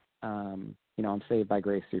 I'm saved by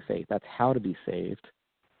grace through faith. That's how to be saved.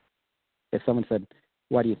 If someone said,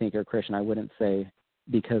 why do you think you're a Christian? I wouldn't say,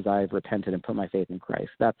 because I've repented and put my faith in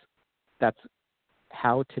Christ. That's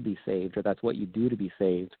how to be saved, or that's what you do to be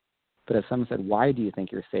saved. But if someone said, why do you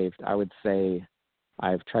think you're saved? I would say,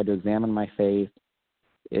 I've tried to examine my faith.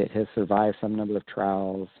 It has survived some number of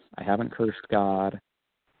trials. I haven't cursed God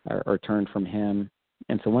or turned from him.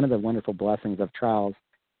 And so one of the wonderful blessings of trials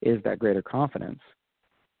is that greater confidence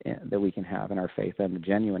that we can have in our faith and the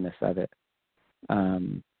genuineness of it.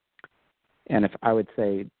 And if I would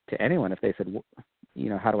say to anyone, if they said,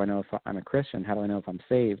 how do I know if I'm a Christian? How do I know if I'm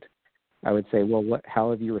saved? I would say, well, how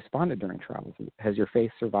have you responded during trials? Has your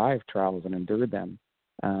faith survived trials and endured them?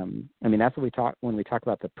 That's what when we talk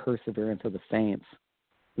about the perseverance of the saints.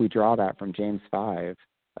 We draw that from James 5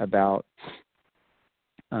 about,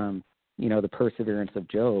 the perseverance of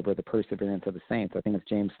Job, or the perseverance of the saints. I think it's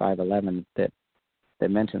James 5:11 that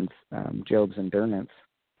mentions Job's endurance.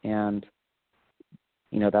 And,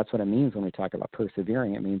 that's what it means when we talk about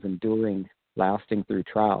persevering. It means enduring, lasting through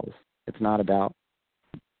trials. It's not about,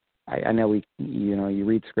 I know you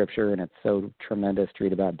read Scripture and it's so tremendous to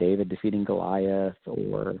read about David defeating Goliath,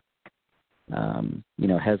 or,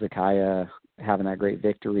 Hezekiah having that great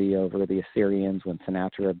victory over the Assyrians when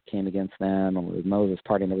Sennacherib came against them, or Moses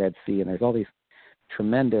parting the Red Sea. And there's all these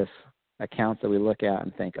tremendous accounts that we look at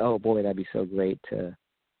and think, oh boy, that'd be so great to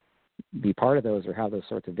be part of those or have those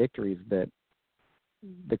sorts of victories. But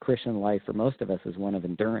the Christian life for most of us is one of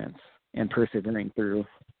endurance and persevering through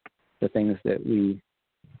the things that we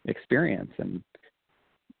experience. And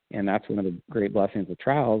that's one of the great blessings of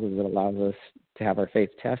trials, is it allows us to have our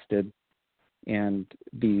faith tested and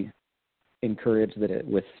be encouraged that it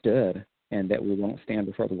withstood, and that we won't stand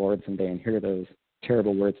before the Lord someday and hear those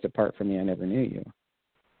terrible words, depart from me, I never knew you.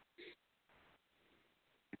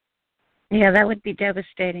 Yeah, that would be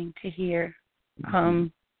devastating to hear.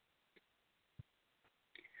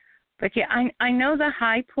 But yeah, I know the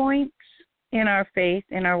high points in our faith,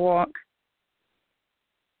 in our walk,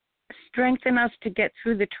 strengthen us to get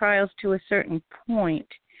through the trials to a certain point.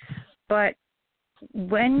 But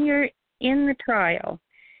when you're in the trial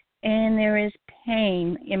and there is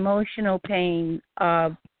pain, emotional pain,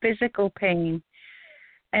 physical pain,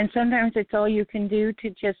 and sometimes it's all you can do to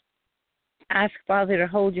just ask Father to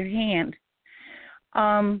hold your hand,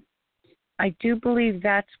 I do believe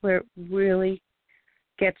that's where it really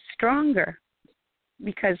gets stronger,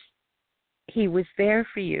 because he was there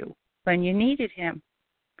for you when you needed him.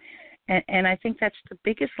 And I think that's the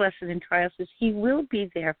biggest lesson in trials, is he will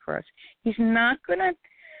be there for us. He's not going to,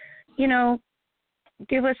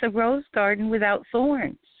 give us a rose garden without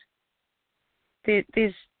thorns.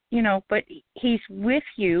 There's, but he's with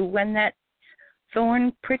you when that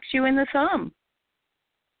thorn pricks you in the thumb.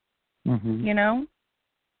 Mm-hmm.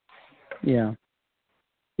 Yeah.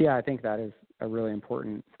 Yeah, I think that is a really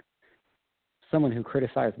important. Someone who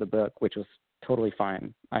criticized the book, which was totally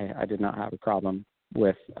fine. I did not have a problem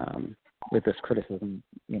with this criticism,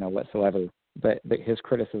 whatsoever. But his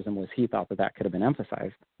criticism was he thought that could have been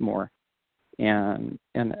emphasized more. And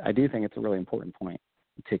I do think it's a really important point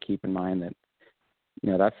to keep in mind that,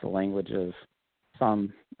 that's the language of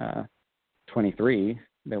Psalm 23,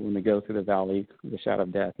 that when we go through the valley of the shadow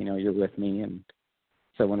of death, you're with me. And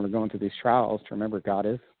so when we're going through these trials, to remember God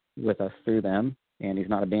is with us through them, and he's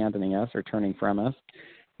not abandoning us or turning from us.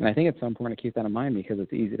 And I think it's so important to keep that in mind, because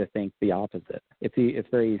it's easy to think the opposite. It's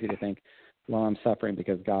very easy to think, well, I'm suffering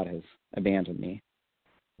because God has abandoned me.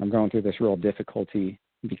 I'm going through this real difficulty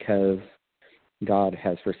because God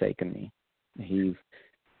has forsaken me.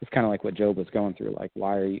 It's kind of like what Job was going through. Like,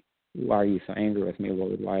 why are you so angry with me,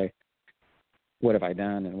 Lord? What have I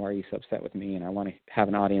done, and why are you so upset with me? And I want to have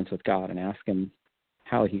an audience with God and ask him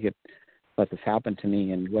how he could let this happen to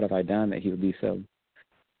me, and what have I done that he would be so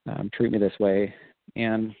treat me this way.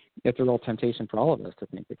 And it's a real temptation for all of us to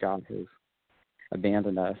think that God has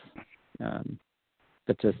abandoned us,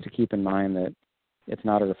 but just to keep in mind that it's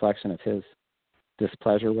not a reflection of his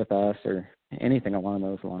displeasure with us or anything along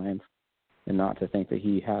those lines, and not to think that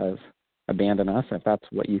he has abandoned us. If that's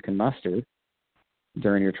what you can muster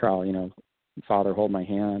during your trial, Father, hold my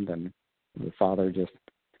hand, and the Father, just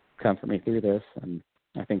comfort me through this. And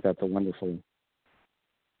I think that's a wonderful,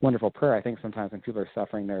 wonderful prayer. I think sometimes when people are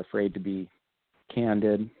suffering, they're afraid to be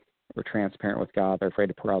candid or transparent with God. They're afraid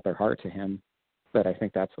to pour out their heart to him. But I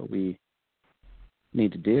think that's what we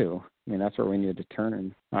need to do. I mean, that's where we need to turn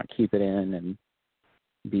and not keep it in and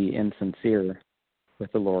be insincere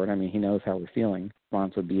with the Lord. I mean, he knows how we're feeling.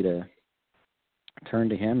 Response would be to turn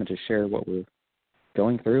to him and to share what we're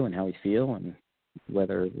going through and how we feel, and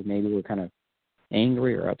whether maybe we're kind of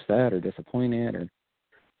angry or upset or disappointed or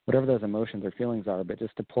whatever those emotions or feelings are, but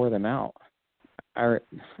just to pour them out.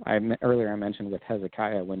 Earlier I mentioned with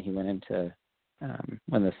Hezekiah when he went into,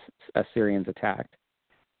 when the Assyrians attacked,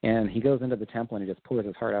 and he goes into the temple and he just pours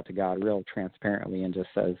his heart out to God real transparently and just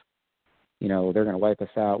says, they're going to wipe us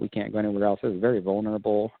out. We can't go anywhere else. It was very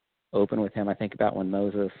vulnerable, open with him. I think about when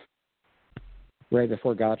Moses, right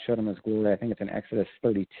before God showed him his glory, I think it's in Exodus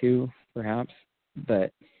 32 perhaps,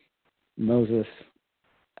 but Moses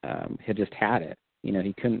had just had it.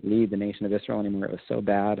 He couldn't lead the nation of Israel anymore. It was so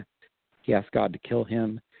bad. He asked God to kill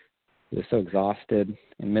him. He was so exhausted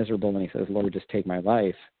and miserable, and he says, Lord, just take my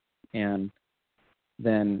life. And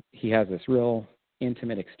then he has this real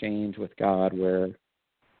intimate exchange with God where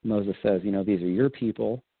Moses says, these are your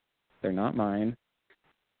people. They're not mine.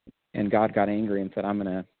 And God got angry and said, I'm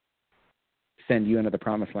going to send you into the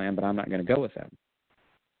promised land, but I'm not going to go with them.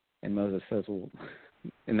 And Moses says, well,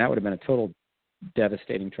 and that would have been a total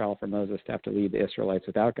devastating trial for Moses to have to lead the Israelites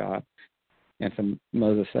without God. And so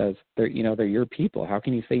Moses says, they're your people. How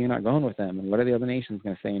can you say you're not going with them? And what are the other nations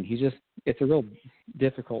going to say? And it's a real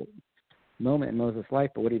difficult moment in Moses' life,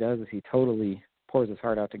 but what he does is he totally pours his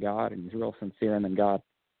heart out to God, and he's real sincere, and then God,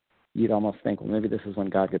 you'd almost think, well, maybe this is when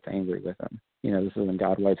God gets angry with him. This is when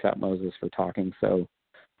God wipes out Moses for talking so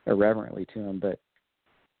irreverently to him. But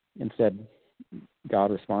instead,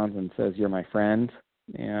 God responds and says, you're my friend,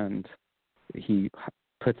 and he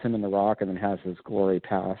puts him in the rock and then has his glory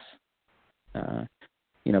pass,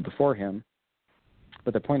 before him.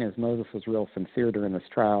 But the point is, Moses was real sincere during this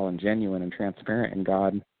trial and genuine and transparent, and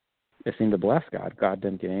God, it seemed to bless God. God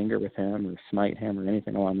didn't get angry with him or smite him or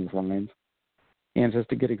anything along these lines. And it's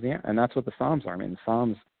just a good example. And that's what the Psalms are. I mean, the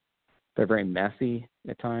Psalms, they're very messy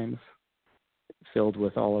at times, filled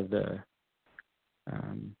with all of the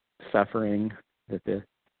suffering that the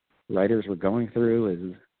writers were going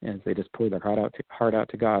through as they just poured their heart out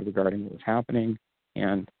to God regarding what was happening.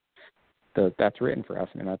 And that's written for us.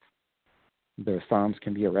 I mean, the Psalms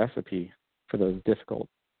can be a recipe for those difficult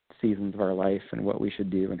seasons of our life and what we should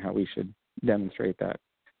do and how we should demonstrate that,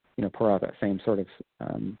 pour out that same sort of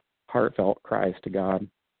heartfelt cries to God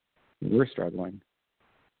when we're struggling.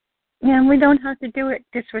 Yeah, and we don't have to do it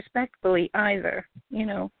disrespectfully either,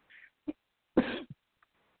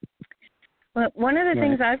 Well, one of the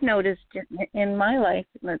things I've noticed in my life,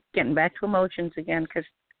 getting back to emotions again, because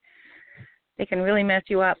they can really mess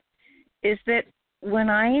you up, is that when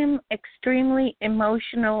I am extremely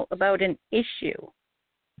emotional about an issue,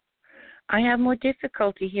 I have more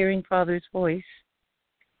difficulty hearing Father's voice.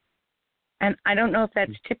 And I don't know if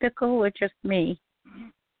that's typical or just me.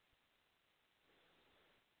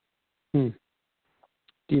 Do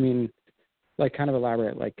you mean, like, kind of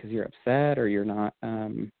elaborate, like, because you're upset or you're not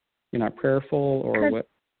prayerful, or what?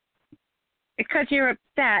 Because you're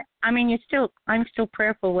upset. I mean, I'm still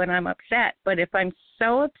prayerful when I'm upset. But if I'm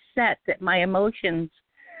so upset that my emotions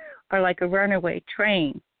are like a runaway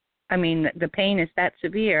train, I mean, the pain is that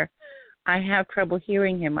severe, I have trouble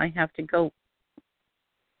hearing him. I have to go.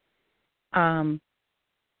 I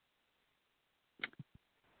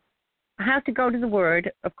have to go to the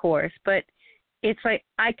Word, of course, but it's like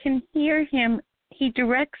I can hear him. He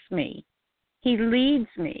directs me. He leads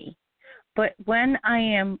me. But when I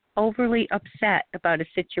am overly upset about a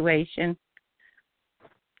situation,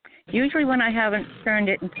 usually when I haven't turned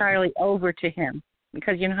it entirely over to him,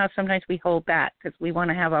 because you know how sometimes we hold back because we want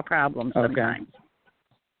to have our problems sometimes.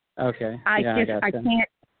 Okay. I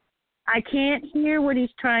can't hear what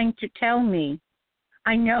he's trying to tell me.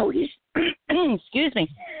 I know he's excuse me.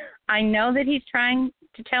 I know that he's trying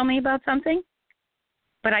to tell me about something,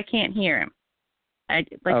 but I can't hear him. I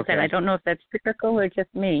said, I don't know if that's typical or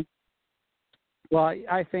just me. Well,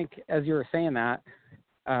 I think as you were saying that,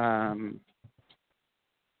 I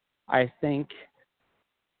think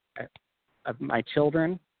of my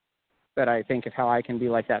children, but I think of how I can be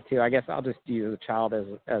like that too. I guess I'll just use a child as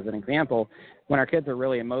an example. When our kids are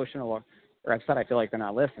really emotional or upset, I feel like they're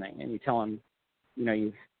not listening, and you tell them,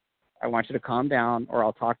 I want you to calm down, or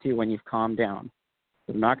I'll talk to you when you've calmed down.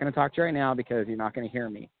 I'm not going to talk to you right now because you're not going to hear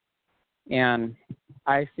me. And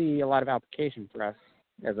I see a lot of application for us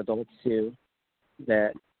as adults too,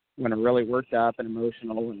 that when we're really worked up and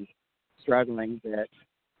emotional and struggling, that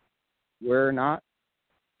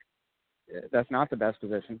that's not the best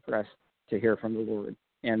position for us to hear from the Lord.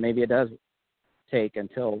 And maybe it does take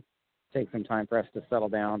some time for us to settle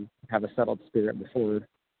down, have a settled spirit before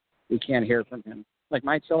we can hear from him. Like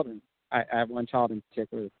my children, I have one child in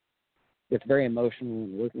particular that's very emotional,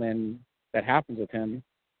 and when that happens with him,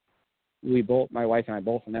 my wife and I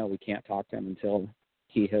both know we can't talk to him until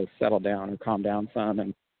he has settled down or calmed down some,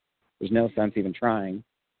 and there's no sense even trying.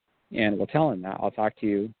 And we'll tell him that we'll talk to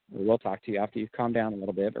you after you've calmed down a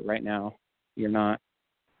little bit, but right now you're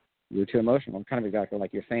too emotional, kind of exactly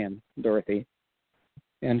like you're saying, Dorothy.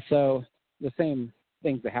 And so the same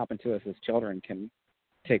things that happen to us as children can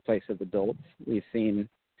take place as adults. We've seen,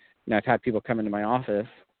 I've had people come into my office,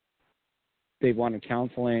 they've wanted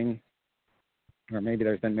counseling, or maybe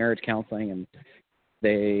there's been marriage counseling, and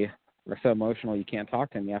they are so emotional you can't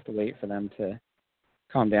talk to them. You have to wait for them to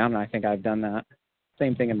calm down. And I think I've done that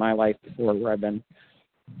same thing in my life before, where I've been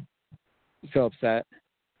so upset.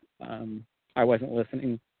 I wasn't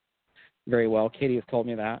listening very well. Katie has told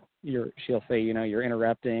me that. She'll say, you're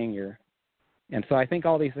interrupting. And so I think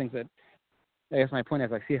all these things I guess my point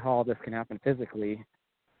is, I see how all this can happen physically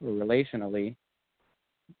or relationally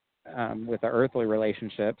with our earthly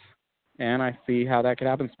relationships, and I see how that could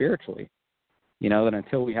happen spiritually. That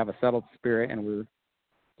until we have a settled spirit and we're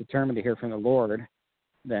determined to hear from the Lord,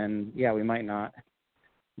 then we might not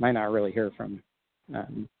really hear from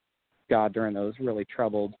God during those really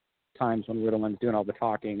troubled times when we're the ones doing all the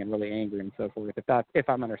talking and really angry and so forth. If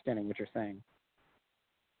I'm understanding what you're saying.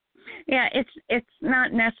 Yeah, it's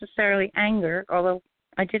not necessarily anger, although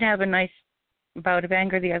I did have a nice bout of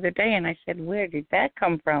anger the other day, and I said, where did that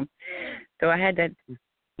come from? So I had to,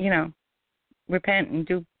 repent and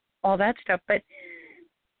do all that stuff. But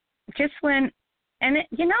just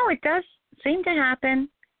it does seem to happen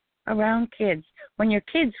around kids. When your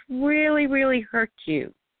kids really, really hurt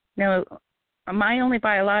you. Now, my only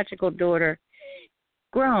biological daughter,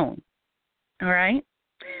 grown, all right?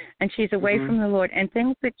 And she's away from the Lord. And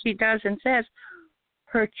things that she does and says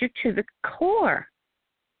hurt you to the core,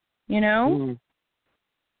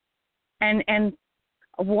 And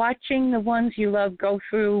watching the ones you love go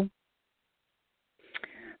through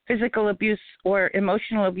physical abuse or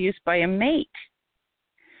emotional abuse by a mate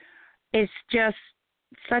is just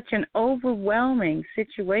such an overwhelming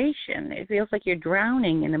situation. It feels like you're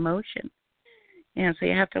drowning in emotion. So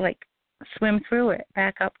you have to swim through it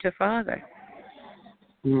back up to Father.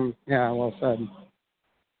 Yeah, well said.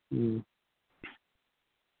 Mm.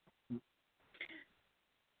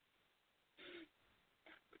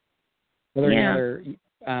 Are there any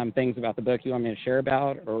other things about the book you want me to share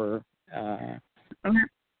about, or?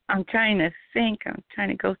 I'm trying to think. I'm trying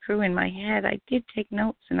to go through in my head. I did take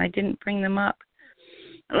notes, and I didn't bring them up.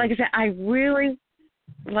 Like I said, I really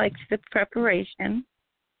liked the preparation.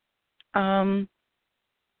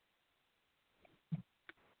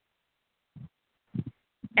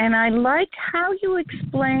 And I liked how you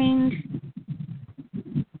explained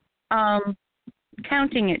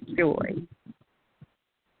counting it joy.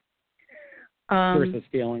 Versus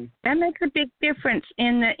feeling. That makes a big difference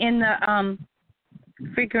in the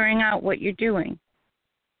figuring out what you're doing.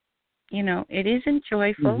 You know, it isn't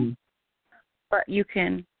joyful, but you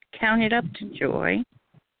can count it up to joy.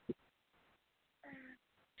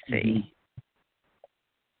 Let's see.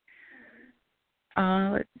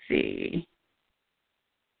 Let's see.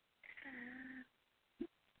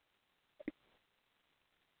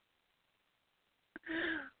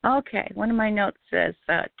 Okay, one of my notes says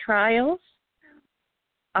trials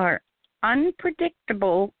are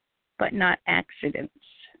unpredictable but not accidents.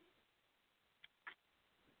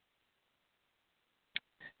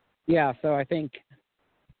 Yeah, so I think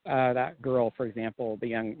that girl, for example, the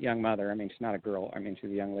young mother, I mean, she's not a girl. I mean, she's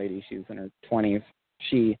a young lady. She's in her 20s.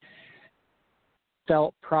 She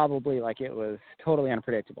felt probably like it was totally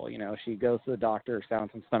unpredictable. You know, she goes to the doctor, having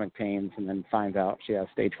some stomach pains, and then finds out she has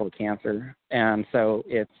stage 4 cancer. And so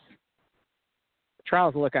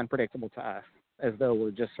trials look unpredictable to us, as though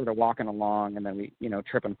we're just sort of walking along and then we,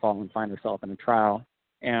 trip and fall and find ourselves in a trial.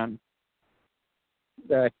 And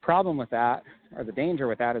the problem with that, or the danger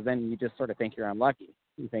with that, is then you just sort of think you're unlucky.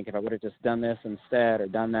 You think, if I would have just done this instead or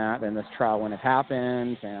done that, then this trial wouldn't have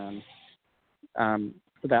happened. And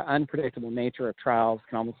so that unpredictable nature of trials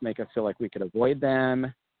can almost make us feel like we could avoid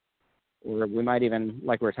them, or we might even,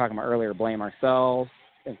 like we were talking about earlier, blame ourselves,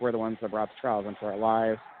 think we're the ones that brought the trials into our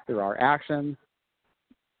lives through our actions.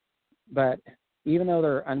 But even though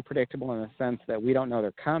they're unpredictable in the sense that we don't know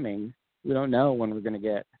they're coming, we don't know when we're going to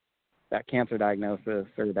get that cancer diagnosis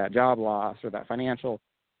or that job loss or that financial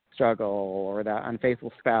struggle or that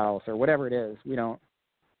unfaithful spouse or whatever it is.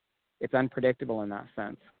 It's unpredictable in that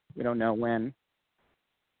sense. We don't know when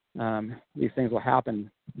these things will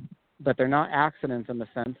happen, but they're not accidents in the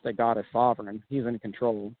sense that God is sovereign. He's in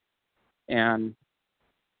control. And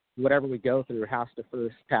whatever we go through has to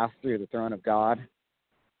first pass through the throne of God.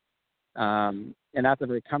 And that's a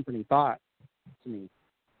very comforting thought to me.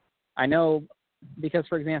 I know, because,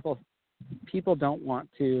 for example, people don't want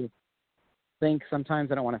to think, sometimes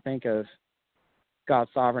they don't want to think of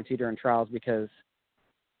God's sovereignty during trials, because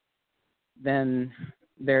then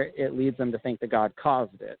it leads them to think that God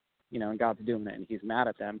caused it, and God's doing it and he's mad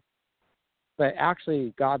at them. But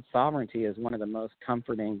actually, God's sovereignty is one of the most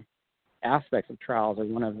comforting aspects of trials, or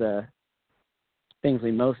one of the things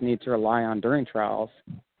we most need to rely on during trials,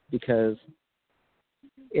 because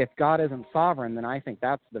if God isn't sovereign, then I think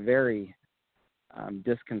that's the very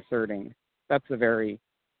disconcerting, that's the very,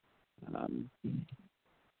 what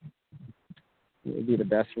would be the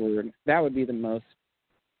best word? That would be the most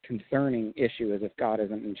concerning issue, is if God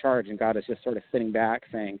isn't in charge and God is just sort of sitting back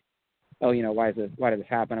saying, oh, why did this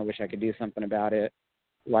happen? I wish I could do something about it.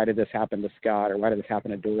 Why did this happen to Scott, or why did this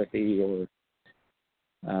happen to Dorothy? Or,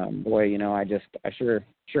 I sure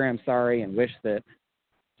am sorry and wish that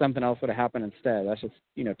something else would have happened instead. That's just,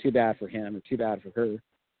 too bad for him or too bad for her.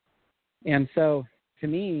 And so, to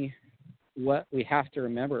me, what we have to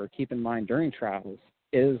remember or keep in mind during trials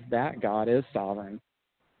is that God is sovereign.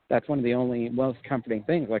 That's one of the only most comforting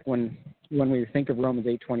things. Like when we think of Romans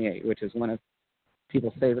 8:28, which is one of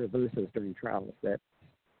people's favorite verses during trials, that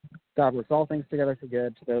God works all things together for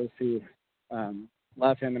good to those who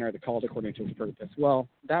love him and are the called according to his purpose. Well,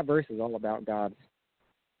 that verse is all about God's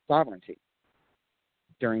sovereignty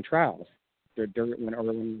during trials,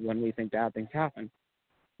 when we think bad things happen.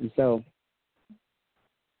 And so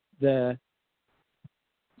the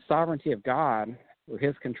sovereignty of God, or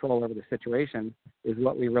his control over the situation, is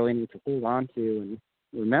what we really need to hold on to and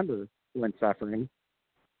remember when suffering,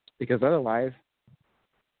 because otherwise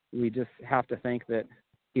we just have to think that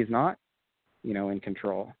he's not, in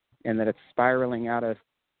control, and that it's spiraling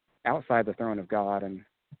outside the throne of God and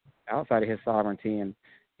outside of his sovereignty, and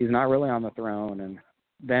he's not really on the throne. And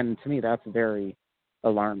then, to me, that's very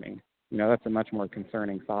alarming. That's a much more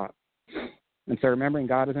concerning thought. And so remembering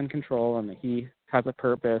God is in control and that he has a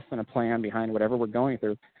purpose and a plan behind whatever we're going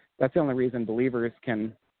through, that's the only reason believers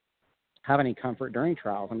can have any comfort during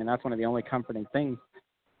trials. I mean, that's one of the only comforting things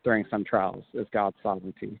during some trials, is God's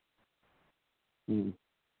sovereignty.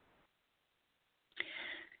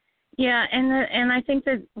 Yeah, and I think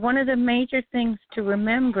that one of the major things to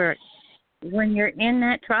remember when you're in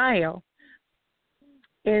that trial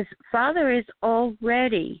is Father is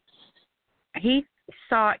already, he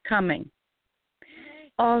saw it coming,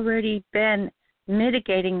 already been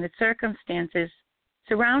mitigating the circumstances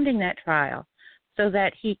surrounding that trial so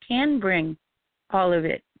that he can bring all of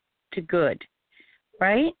it to good,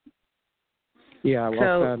 right? Yeah, well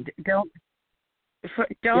so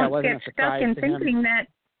don't get stuck in thinking that.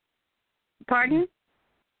 Pardon?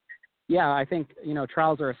 Yeah, I think,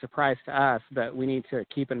 trials are a surprise to us, but we need to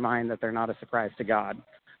keep in mind that they're not a surprise to God.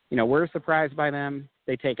 We're surprised by them.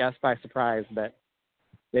 They take us by surprise, but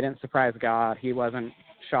they didn't surprise God. He wasn't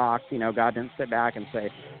shocked. God didn't sit back and say,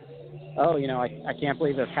 oh, I can't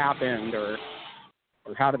believe this happened, or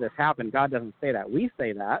how did this happen? God doesn't say that. We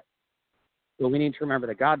say that, but we need to remember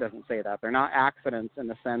that God doesn't say that. They're not accidents in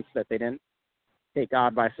the sense that they didn't take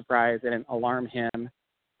God by surprise. They didn't alarm him.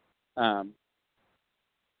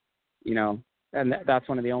 And that's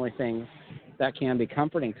one of the only things that can be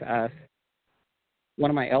comforting to us. One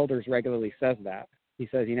of my elders regularly says that. He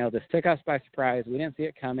says, this took us by surprise. We didn't see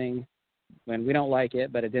it coming, when we don't like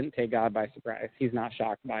it, but it didn't take God by surprise. He's not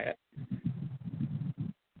shocked by it.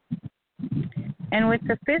 And with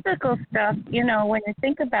the physical stuff, when you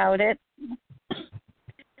think about it,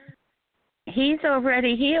 he's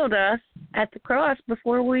already healed us at the cross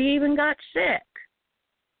before we even got sick.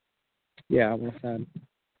 Yeah, well said.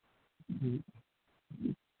 Mm-hmm.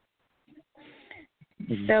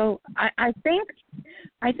 So I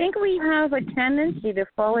think we have a tendency to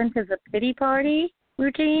fall into the pity party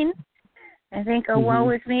routine. I think, oh, woe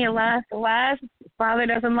is me, alas, Father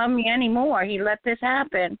doesn't love me anymore. He let this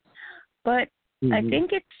happen. But I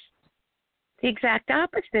think it's the exact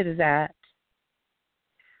opposite of that.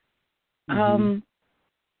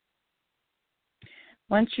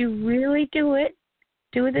 Once you really do it,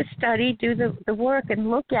 do the study, do the work,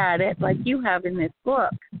 and look at it like you have in this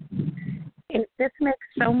book, it just makes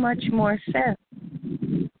so much more sense.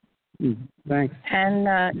 Thanks.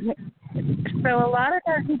 And so a lot of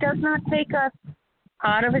times he does not take us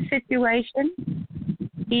out of a situation.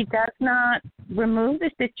 He does not remove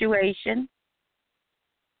the situation.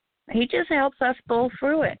 He just helps us pull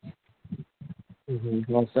through it.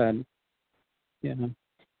 Well said. Yeah.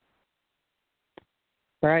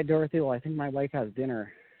 All right, Dorothy. Well, I think my wife has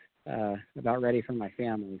dinner about ready for my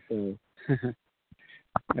family, so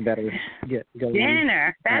I better go.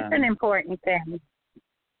 Dinner. That's an important thing.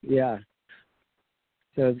 Yeah.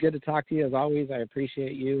 So it's good to talk to you as always. I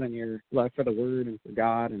appreciate you and your love for the Word and for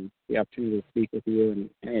God and the opportunity to speak with you and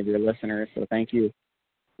any of your listeners. So thank you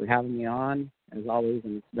for having me on, as always,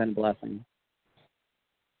 and it's been a blessing.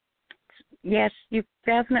 Yes, you've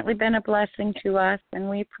definitely been a blessing to us, and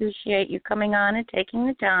we appreciate you coming on and taking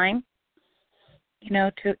the time,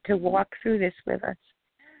 to walk through this with us.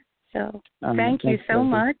 So thank you so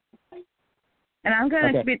much. And I'm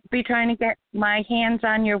going to be trying to get my hands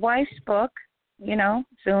on your wife's book,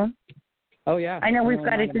 soon. Oh, yeah. I know we've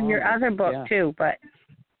got to do your other book, too, but.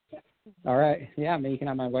 All right. Yeah, maybe you can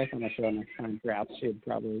have my wife on the show next time, perhaps. She's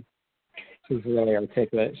really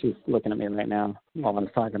articulate. She's looking at me right now while I was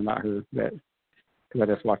talking about her, because I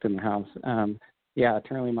just walked in the house.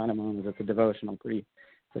 Eternally Mine Alone is a devotional. It's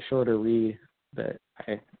a shorter read, but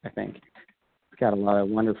I think it's got a lot of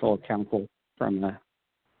wonderful counsel from the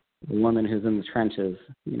woman who's in the trenches,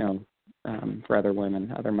 for other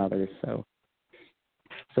women, other mothers. So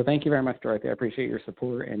thank you very much, Dorothy. I appreciate your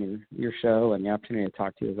support and your show and the opportunity to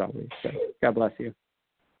talk to you as always. So God bless you.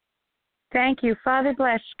 Thank you. Father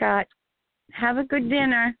bless, Scott. Have a good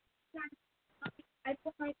dinner.